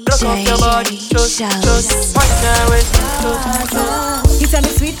 just rock off your body, just wind that waist, You tell me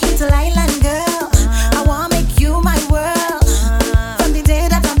sweet little island girl, I wanna make you my world. From the day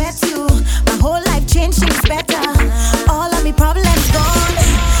that I met you, my whole life changed, things better. All of me problems gone,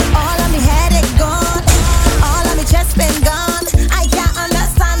 all of me headache gone, all of me chest pain gone. I can't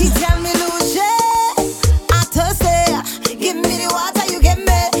understand. He tell me Lucian, I say, give me the water you give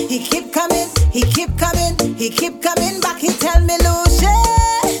me. He keep coming, he keep coming, he keep coming back. He tell me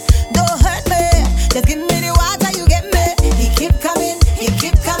Lucian, don't hurt me, just give me the water you give me. He keep coming, he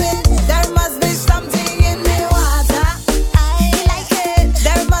keep coming. There must be something in the water. I like it.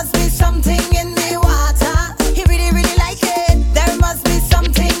 There must be something in the water. He really, really like it. There must be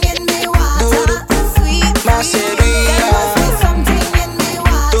something in the water. Sweet, sweet. There must be something in the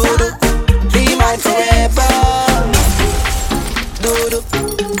water. Be mine forever. Dudu,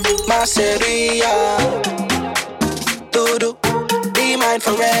 Masseria. Dudu, be mine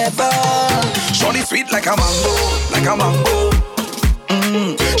forever. Shorty sweet like a mango, like a mango.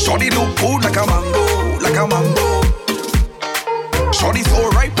 Shorty look good like a mango, like a mango. Shorty so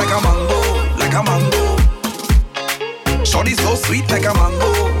ripe like a mango, like a mango. Shorty so sweet like a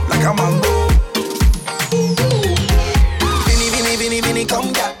mango, like a mango. Vini,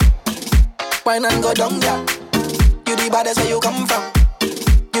 come ya. Wine and go down ya. You the baddest where you come from.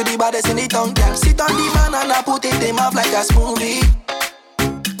 You the baddest in the town, yeah. Sit on the banana, put it in mouth like a smoothie.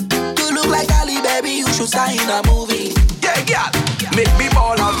 You look like Ali, baby, you should star in a movie. Yeah, girl, make me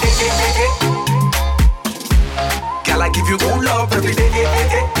ball out, Girl, I give you good love every day,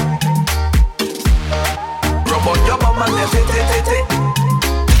 Rub on your bum and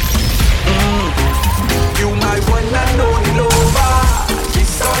You my one and only lover.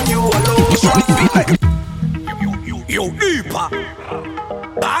 Kiss on you alone. Shorty feel like you deeper.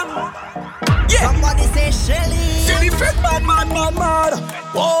 Bam. Yeah. Somebody say Shelly. Shelly fed man.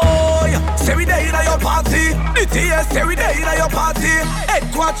 Whoa. every day in your party. The TS every day in your party. Head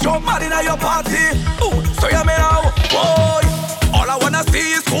quattro mad in your party. Ooh, so you me now, boy. All I wanna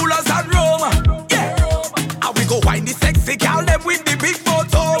see is coolers and rum. Yeah, and we go wine the sexy girl them with the big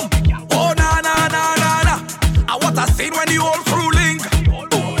bottom. Oh na na na na na. I want to see when the whole crew link.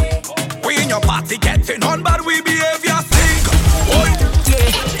 Ooh, we in your party getting on, but we behavior sink. Boy, yeah,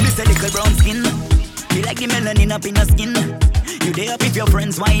 this a little brown skin. You like the melanin up in your skin. You day up if your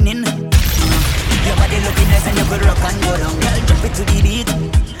friends whining. Your body looking nice and you could rock and go down. Girl, drop it to the beat.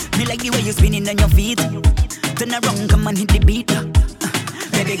 Me like the way you spinning on your feet. Turn around, come and hit the beat.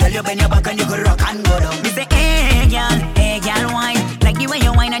 Baby girl, you bend your back and you could rock and go down. Me say, hey girl, wine. Like the way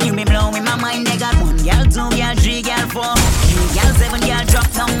you whine and you me blow in my mind. They got 1 girl, 2 girl, 3 girl, 4. 3 girl, 7 girl, drop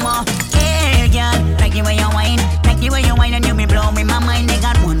some more. Hey girl, like the way you whine. Like the way you whine and you me blow in my mind. They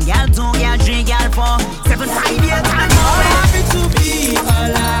got 1 girl, 2 girl, 3 girl, 4. 7, 5 years and more. Happy to be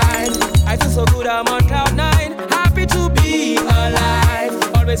alive. I feel so good, I'm on cloud 9. Happy to be alive.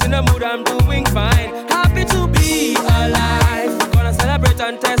 Always in the mood, I'm doing fine. Happy to be alive. Gonna celebrate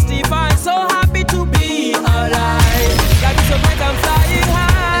and testify. So happy to be alive. Life is so great, I'm flying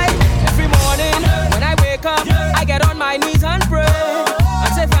high. Every morning when I wake up, I get on my knees and pray. I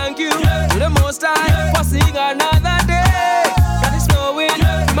say thank you to the Most High for seeing another day. God is flowing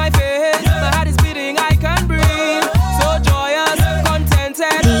through my face. My heart is beating, I can breathe. So joyous,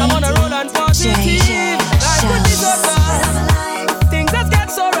 contented. I'm on a roll and positive. Life could be so tough. Things that get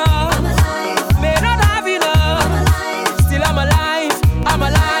so rough. May not have enough. Still I'm alive. I'm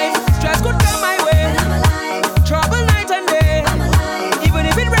alive. Stress could come my way. Trouble night and day. Even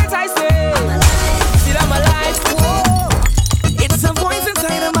if it rains, I say. Still I'm alive. Whoa. It's a voice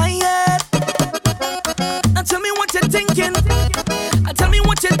inside of my head. Now tell me what you're thinking. Tell me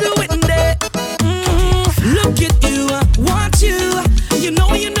what you're doing there. Look at you, watch you. You know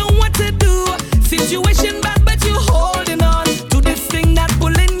what to do. Situation bad, but you holding on to this thing that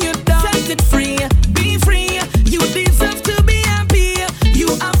pulling you down. Set it free, be free. You deserve to be happy. You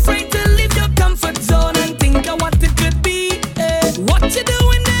afraid to leave your comfort zone and think of what it could be. What you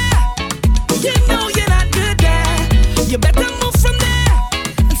doing there? You know you're not good there. You better move from there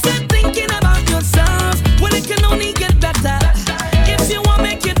and start thinking about yourself. Well, it can only get better if you want to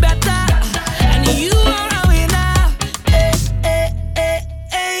make it better. And you are a winner.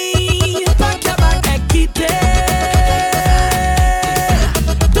 Pack your bag and keep it.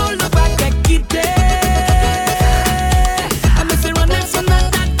 Don't look back and keep it. I'm missing running from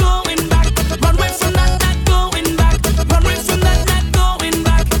that, not going back. Run away from that, not going back. Run away from that, not going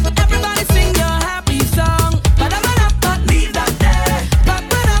back. Everybody sing your happy song. Ba-da-ba-da-ba, leave that there.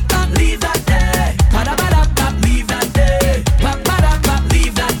 Ba-ba-da-ba, leave that there. Ba-da-ba-da-ba, leave that there. Ba-ba-da-ba,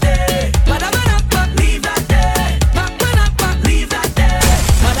 leave that there. Ba-da-ba-da-ba, leave that there. Ba-ba-da-ba, leave that there.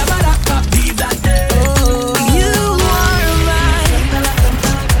 Ba-da-ba-da-ba, leave that there. You are mine.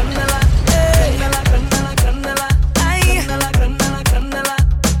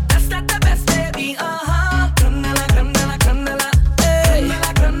 That's not the best, baby.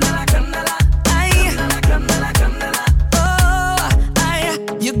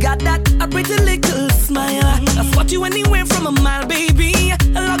 You got that a pretty little smile. I spot you anywhere from a mile, baby.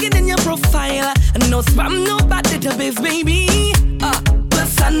 Logging in your profile. No spam, no bad database, baby.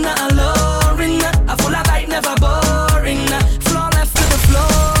 Bachannal alluring. A full of light, never boring. Flawless to the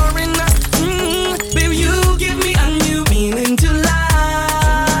flooring. Baby, you give me a new meaning to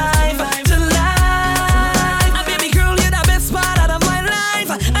life. To life. Baby girl, you're the best part out of my life.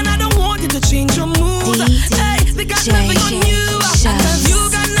 And I don't want you to change your mood. Hey, they got nothing on you. You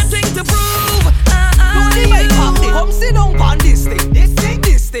got nothing to prove. Come sit down on this thing. This thing,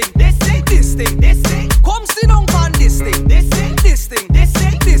 this thing, this thing, this thing, this thing. Come sit down on this thing. This thing, this thing, this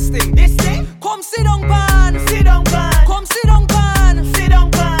thing, this thing, this thing. Come sit down pan. Sit down pan. Come sit down pan. Sit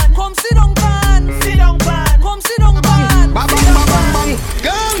down pan. Come sit down pan. Sit down pan. Come sit down pan. Bang bang bang bang bang.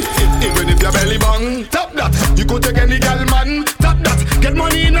 Girl, even if your belly bang, tap that. You could take any girl man. Tap that. Get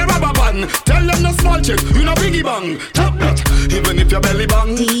money in a rubber band. Tell them no small check. You no biggie bang. Tap that. Even if your belly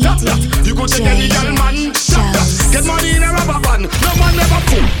bang, tap that. You could take any girl man. Tap that. Get money in a rubber band. No man never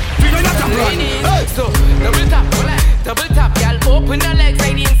fool. We know that a plan. Hey. So double tap, y'all. Open your legs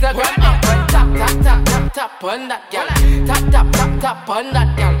like the Instagram up and tap, tap, tap, tap, tap on that, y'all. Tap, tap, tap, tap on that,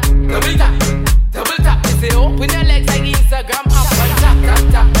 y'all. Double tap. You say open your legs like the Instagram up and tap, tap,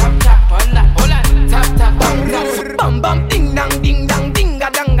 tap, tap, tap on that. Hold on, tap, tap, tap, bam, bam, ding, dang, ding, dang, ding, ga,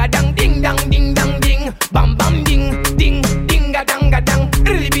 dang, ga, dang, ding, dang, ding, dang, ding, bam, bam, ding, ding, ding, ga, dang,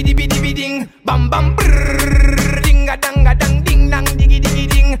 biddy, biddy, biddy, ding, bam, bam, brrrr, ding, ga, dang, ding, dang, diggy, diggy,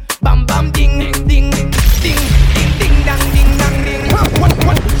 ding, bam, bam, ding, ding, ding, ding, ding, ding, dang, ding, dang, ding.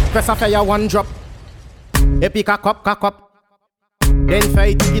 Press a fire one drop. Epic a cup. Then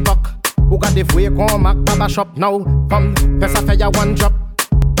fire tiki talk. Who got the way come back baba shop now? From press a fire one drop.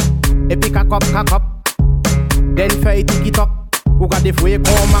 Epic a cup. Then fire tiki talk. Who got the way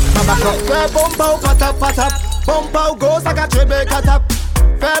come back baba shop? Fair bump out pat up. Bump out goes like a trade cut up.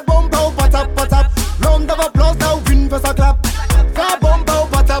 Fair bump out pat up. Round of applause now win press a clap. Fair bump out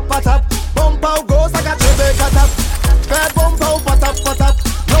pat up. Bump out goes like a trade cut up. Fair bump out pat up.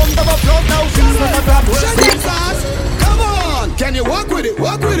 Round of applause now win press a clap. Come on, can you walk with it?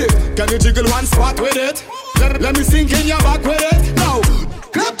 Can you jiggle one spot with it? Let me sink in your back with it. Now,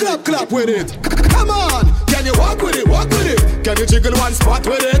 clap with it. Come on, can you walk with it? Can you jiggle one spot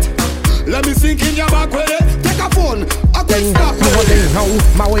with it? Let me sink in your back with it. Take a phone, a quick stop with it. Now,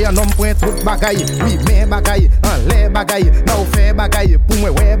 ma way a nom point tout bagay. Oui, mais bagay, les bagay. Now, fait bagay, pour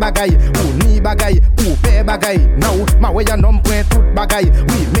moi, ouais bagay. Ou ni bagay, ou fait bagay. Now, ma way a nom point tout bagay.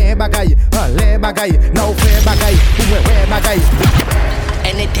 Oui, mais bagay, les bagay. Now, fait bagay, pour moi, ouais bagay.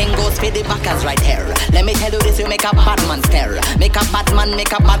 Anything goes for the backers right here. Let me tell you this, you make a bad man stare. Make a bad man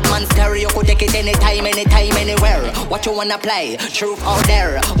stare. You could take it anytime, anywhere. What you wanna play? Truth out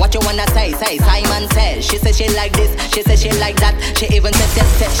there. What you wanna say? Simon says. She says she like this, she says she like that. She even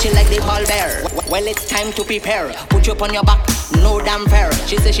said she like the ball bear. Well, it's time to prepare. Put you up on your back, no damn fair.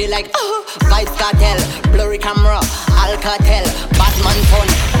 She says she like Vibes Cartel, blurry camera, Alcatel, Batman fun,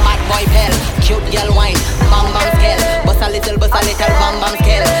 bad boy pal, cute girl wine, bam scale, bust a little, bam bam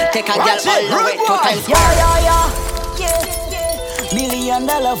scale. Take a girl all the way to Times Square. Yeah. $1 million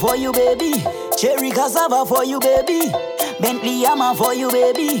for you, baby. Cherry cassava for you, baby. Bentley Hammer for you,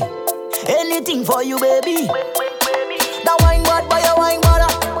 baby. Anything for you, baby. The wine bad by your wine bad.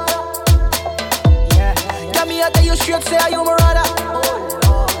 Yeah. Got me out there, you straight say you my brother.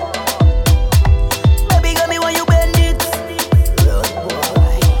 Baby, got me when you bend it.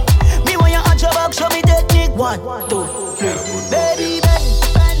 Me when you arch your back, show me technique. 1, 2, 3. Baby, bend.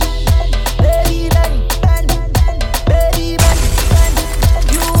 Baby, bend. Baby, bend.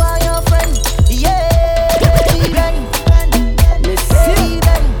 You are your friend. Yeah. Baby, bend. Baby,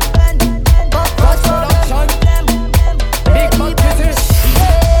 bend. Big man pretty.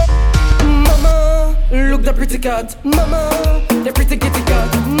 Mama, look the pretty cat. Mama, the pretty kitty cat.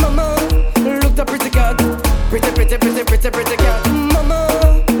 Mama, look the pretty cat. Pretty cat. Mama,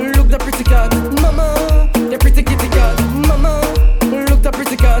 look the pretty cat. Mama, the pretty kitty cat. Mama, look the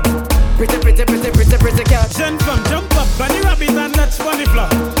pretty cat. Pretty cat. Jeune femme, jump up, bunny rabbit and touch bunny floor.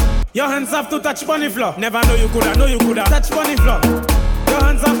 Your hands have to touch bunny floor. Never know you coulda touch bunny floor. Your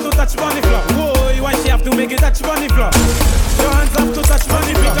hands have to touch bunny floor. Whoa, why she have to make it touch bunny floor? Your hands have to touch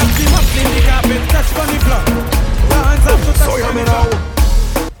bunny floor. Pick up the mop in the carpet, touch bunny floor. Your hands have to touch bunny floor.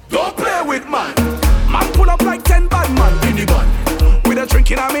 Don't play with man. Man pull up like 10 bad man in the band. With a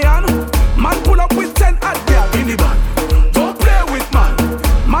drink in a me hand. Man pull up with 10 hot girl in the band. Don't play with man.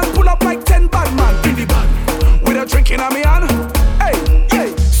 Man pull up like 10 bad man in the band. With a drink in a me hand. Hey,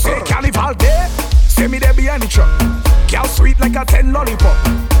 say carnival day. Say me there behind the truck. Girl sweet like a 10 lollipop.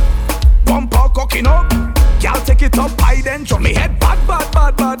 Bumper cooking up. Girl take it up high then drop. Me head bad,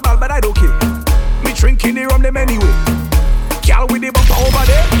 but I don't care. Me drinking the rum them anyway. Girl with the bumper over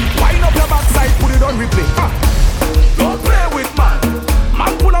there. Wind up your backside, put it on replay. Don't play with man.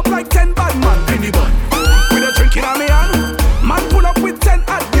 Man pull up like 10 bad man in the band. With a drink in a me hand. Man pull up with 10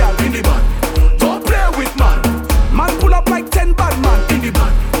 hot girl in the band. Don't play with man. Man pull up like 10 bad man in the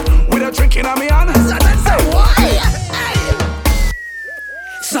band. With a drink in a me hand.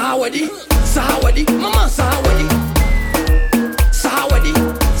 Sahawadi, mama Sahawadi, Sahawadi,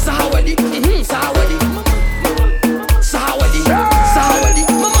 Sahawadi, Sahawadi,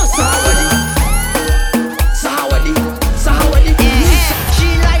 mama Sahawadi, Sahawadi. She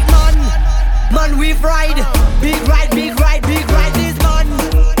like man we ride, big ride this man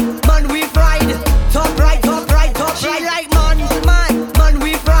we ride, top right. She like man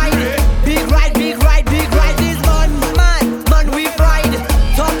we ride, big ride this man we ride,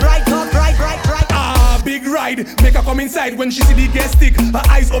 top right. Big ride, make her come inside when she see the gas stick. Her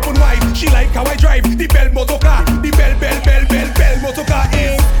eyes open wide. She like how I drive the bell motor car. The bell motor car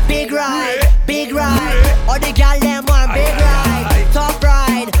is big ride. All the gal them want big ride, top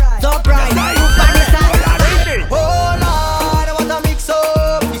ride. Oh Lord, what a mix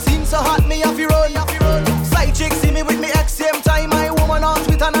up. It seems so hot, me have to run. Side chick see me with me ex same time. My woman out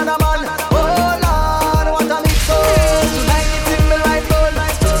with another man. Oh Lord, what a mix up. Tonight it's in me life goal.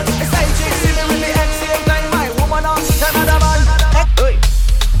 Side chick see me with me ex same time. My woman out with another man. Hey,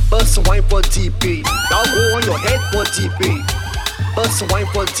 bust a wine for TP. Now go on your head for TP. Bust a wine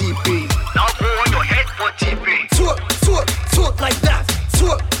for TP. Now go on your head for TP. Twerk like that.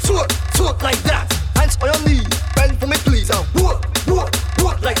 Twerk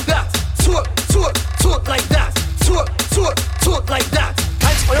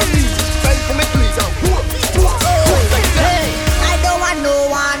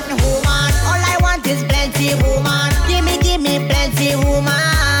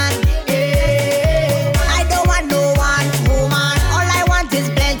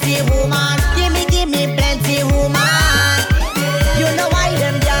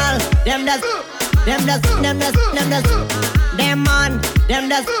Them does. Them man, them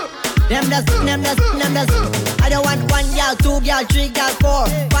does. I don't want 1 girl, 2 girl, 3 girl, 4,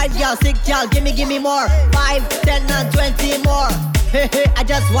 5 girl, 6 girl. Give me more. 5, 10, and 20 more. I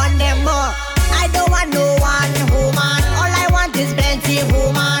just want them more. I don't want no one woman. All I want is plenty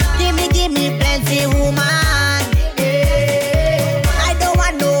woman. Give me plenty woman. I don't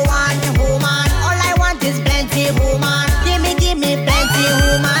want no one woman. All I want is plenty woman. Give me plenty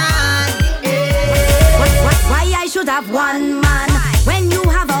woman. Why I should have one man when you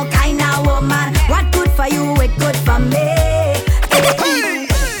have all kind of woman? What good for you, it good for me.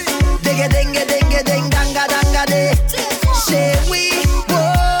 Digga dinga dinga ding danga danga de. Say we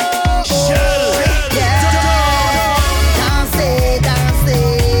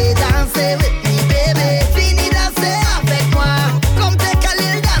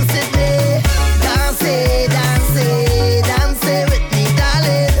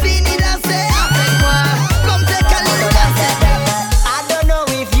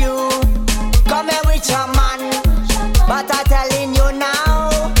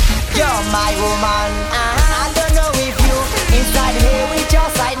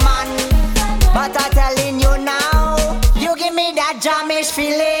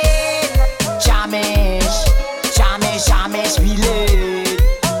feeling, jamish feeling, jamish feeling,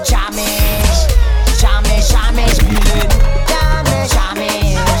 jamish feeling,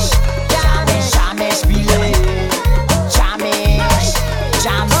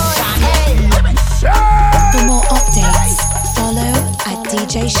 For more updates, follow at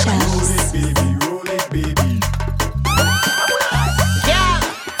DJ Shells. Yeah,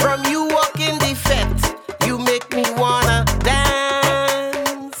 from you walking the fet, you make me wanna dance.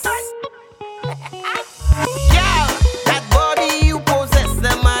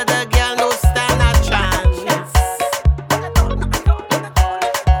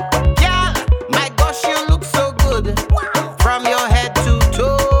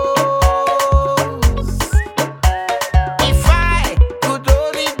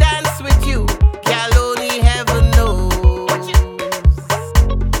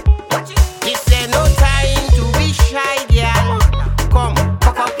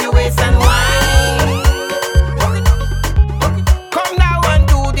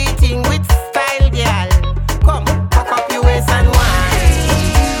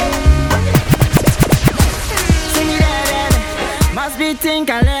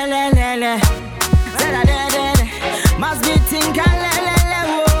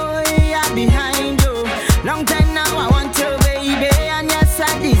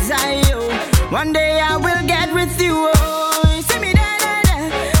 One day I will get with you. Oh, see me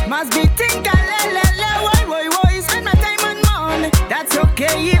there. Must be thinking, why, spend my time on money. That's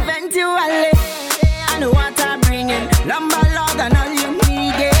okay eventually. I know what I'm bringing. Lumber log and all you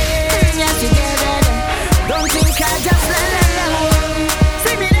need. Yes, you get it. Don't think I just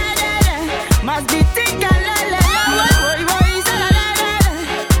see me there. Must be thinking, why,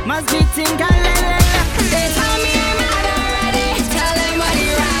 must be thinking, they tell me I'm out already. Tell them what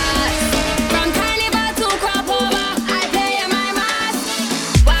you are. From carnival to crop over, I play in my mask.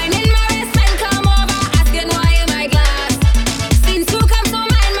 Wine in my wrist and come over, asking why in my glass. Since you come to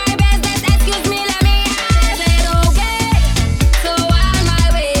mind my business, excuse me, let me ask it, okay?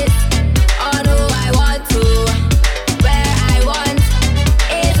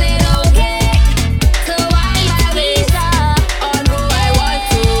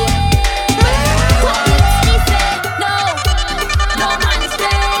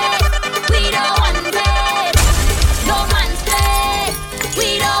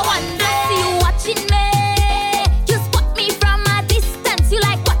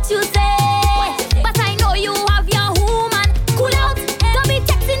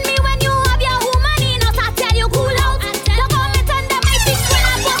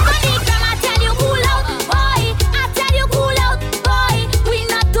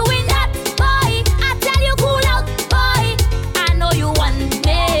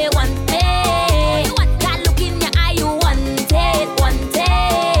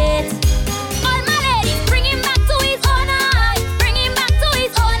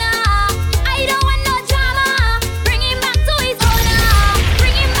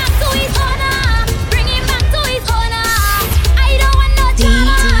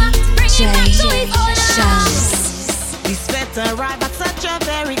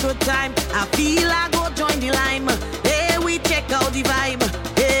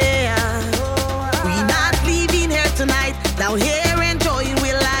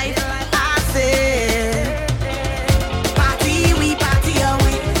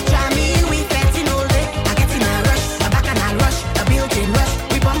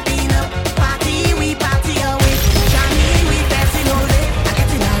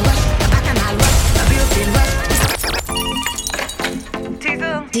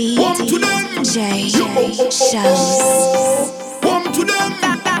 Jones. Home to them.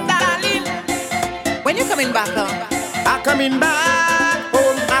 Darling, when you coming back home? I coming back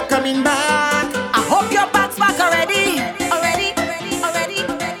home. I coming back. I hope your back's back already.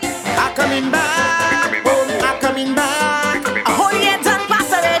 I coming back home. I coming back. I hold your hands and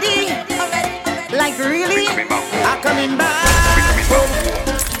pass already. Like really? I coming back home.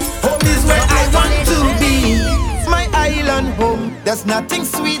 Home is where I want to be. My island home. There's nothing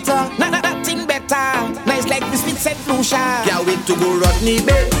sweeter, nothing better. Nice like this with St. Lucia. Can't wait to go Rodney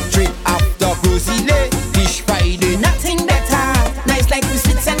Bay.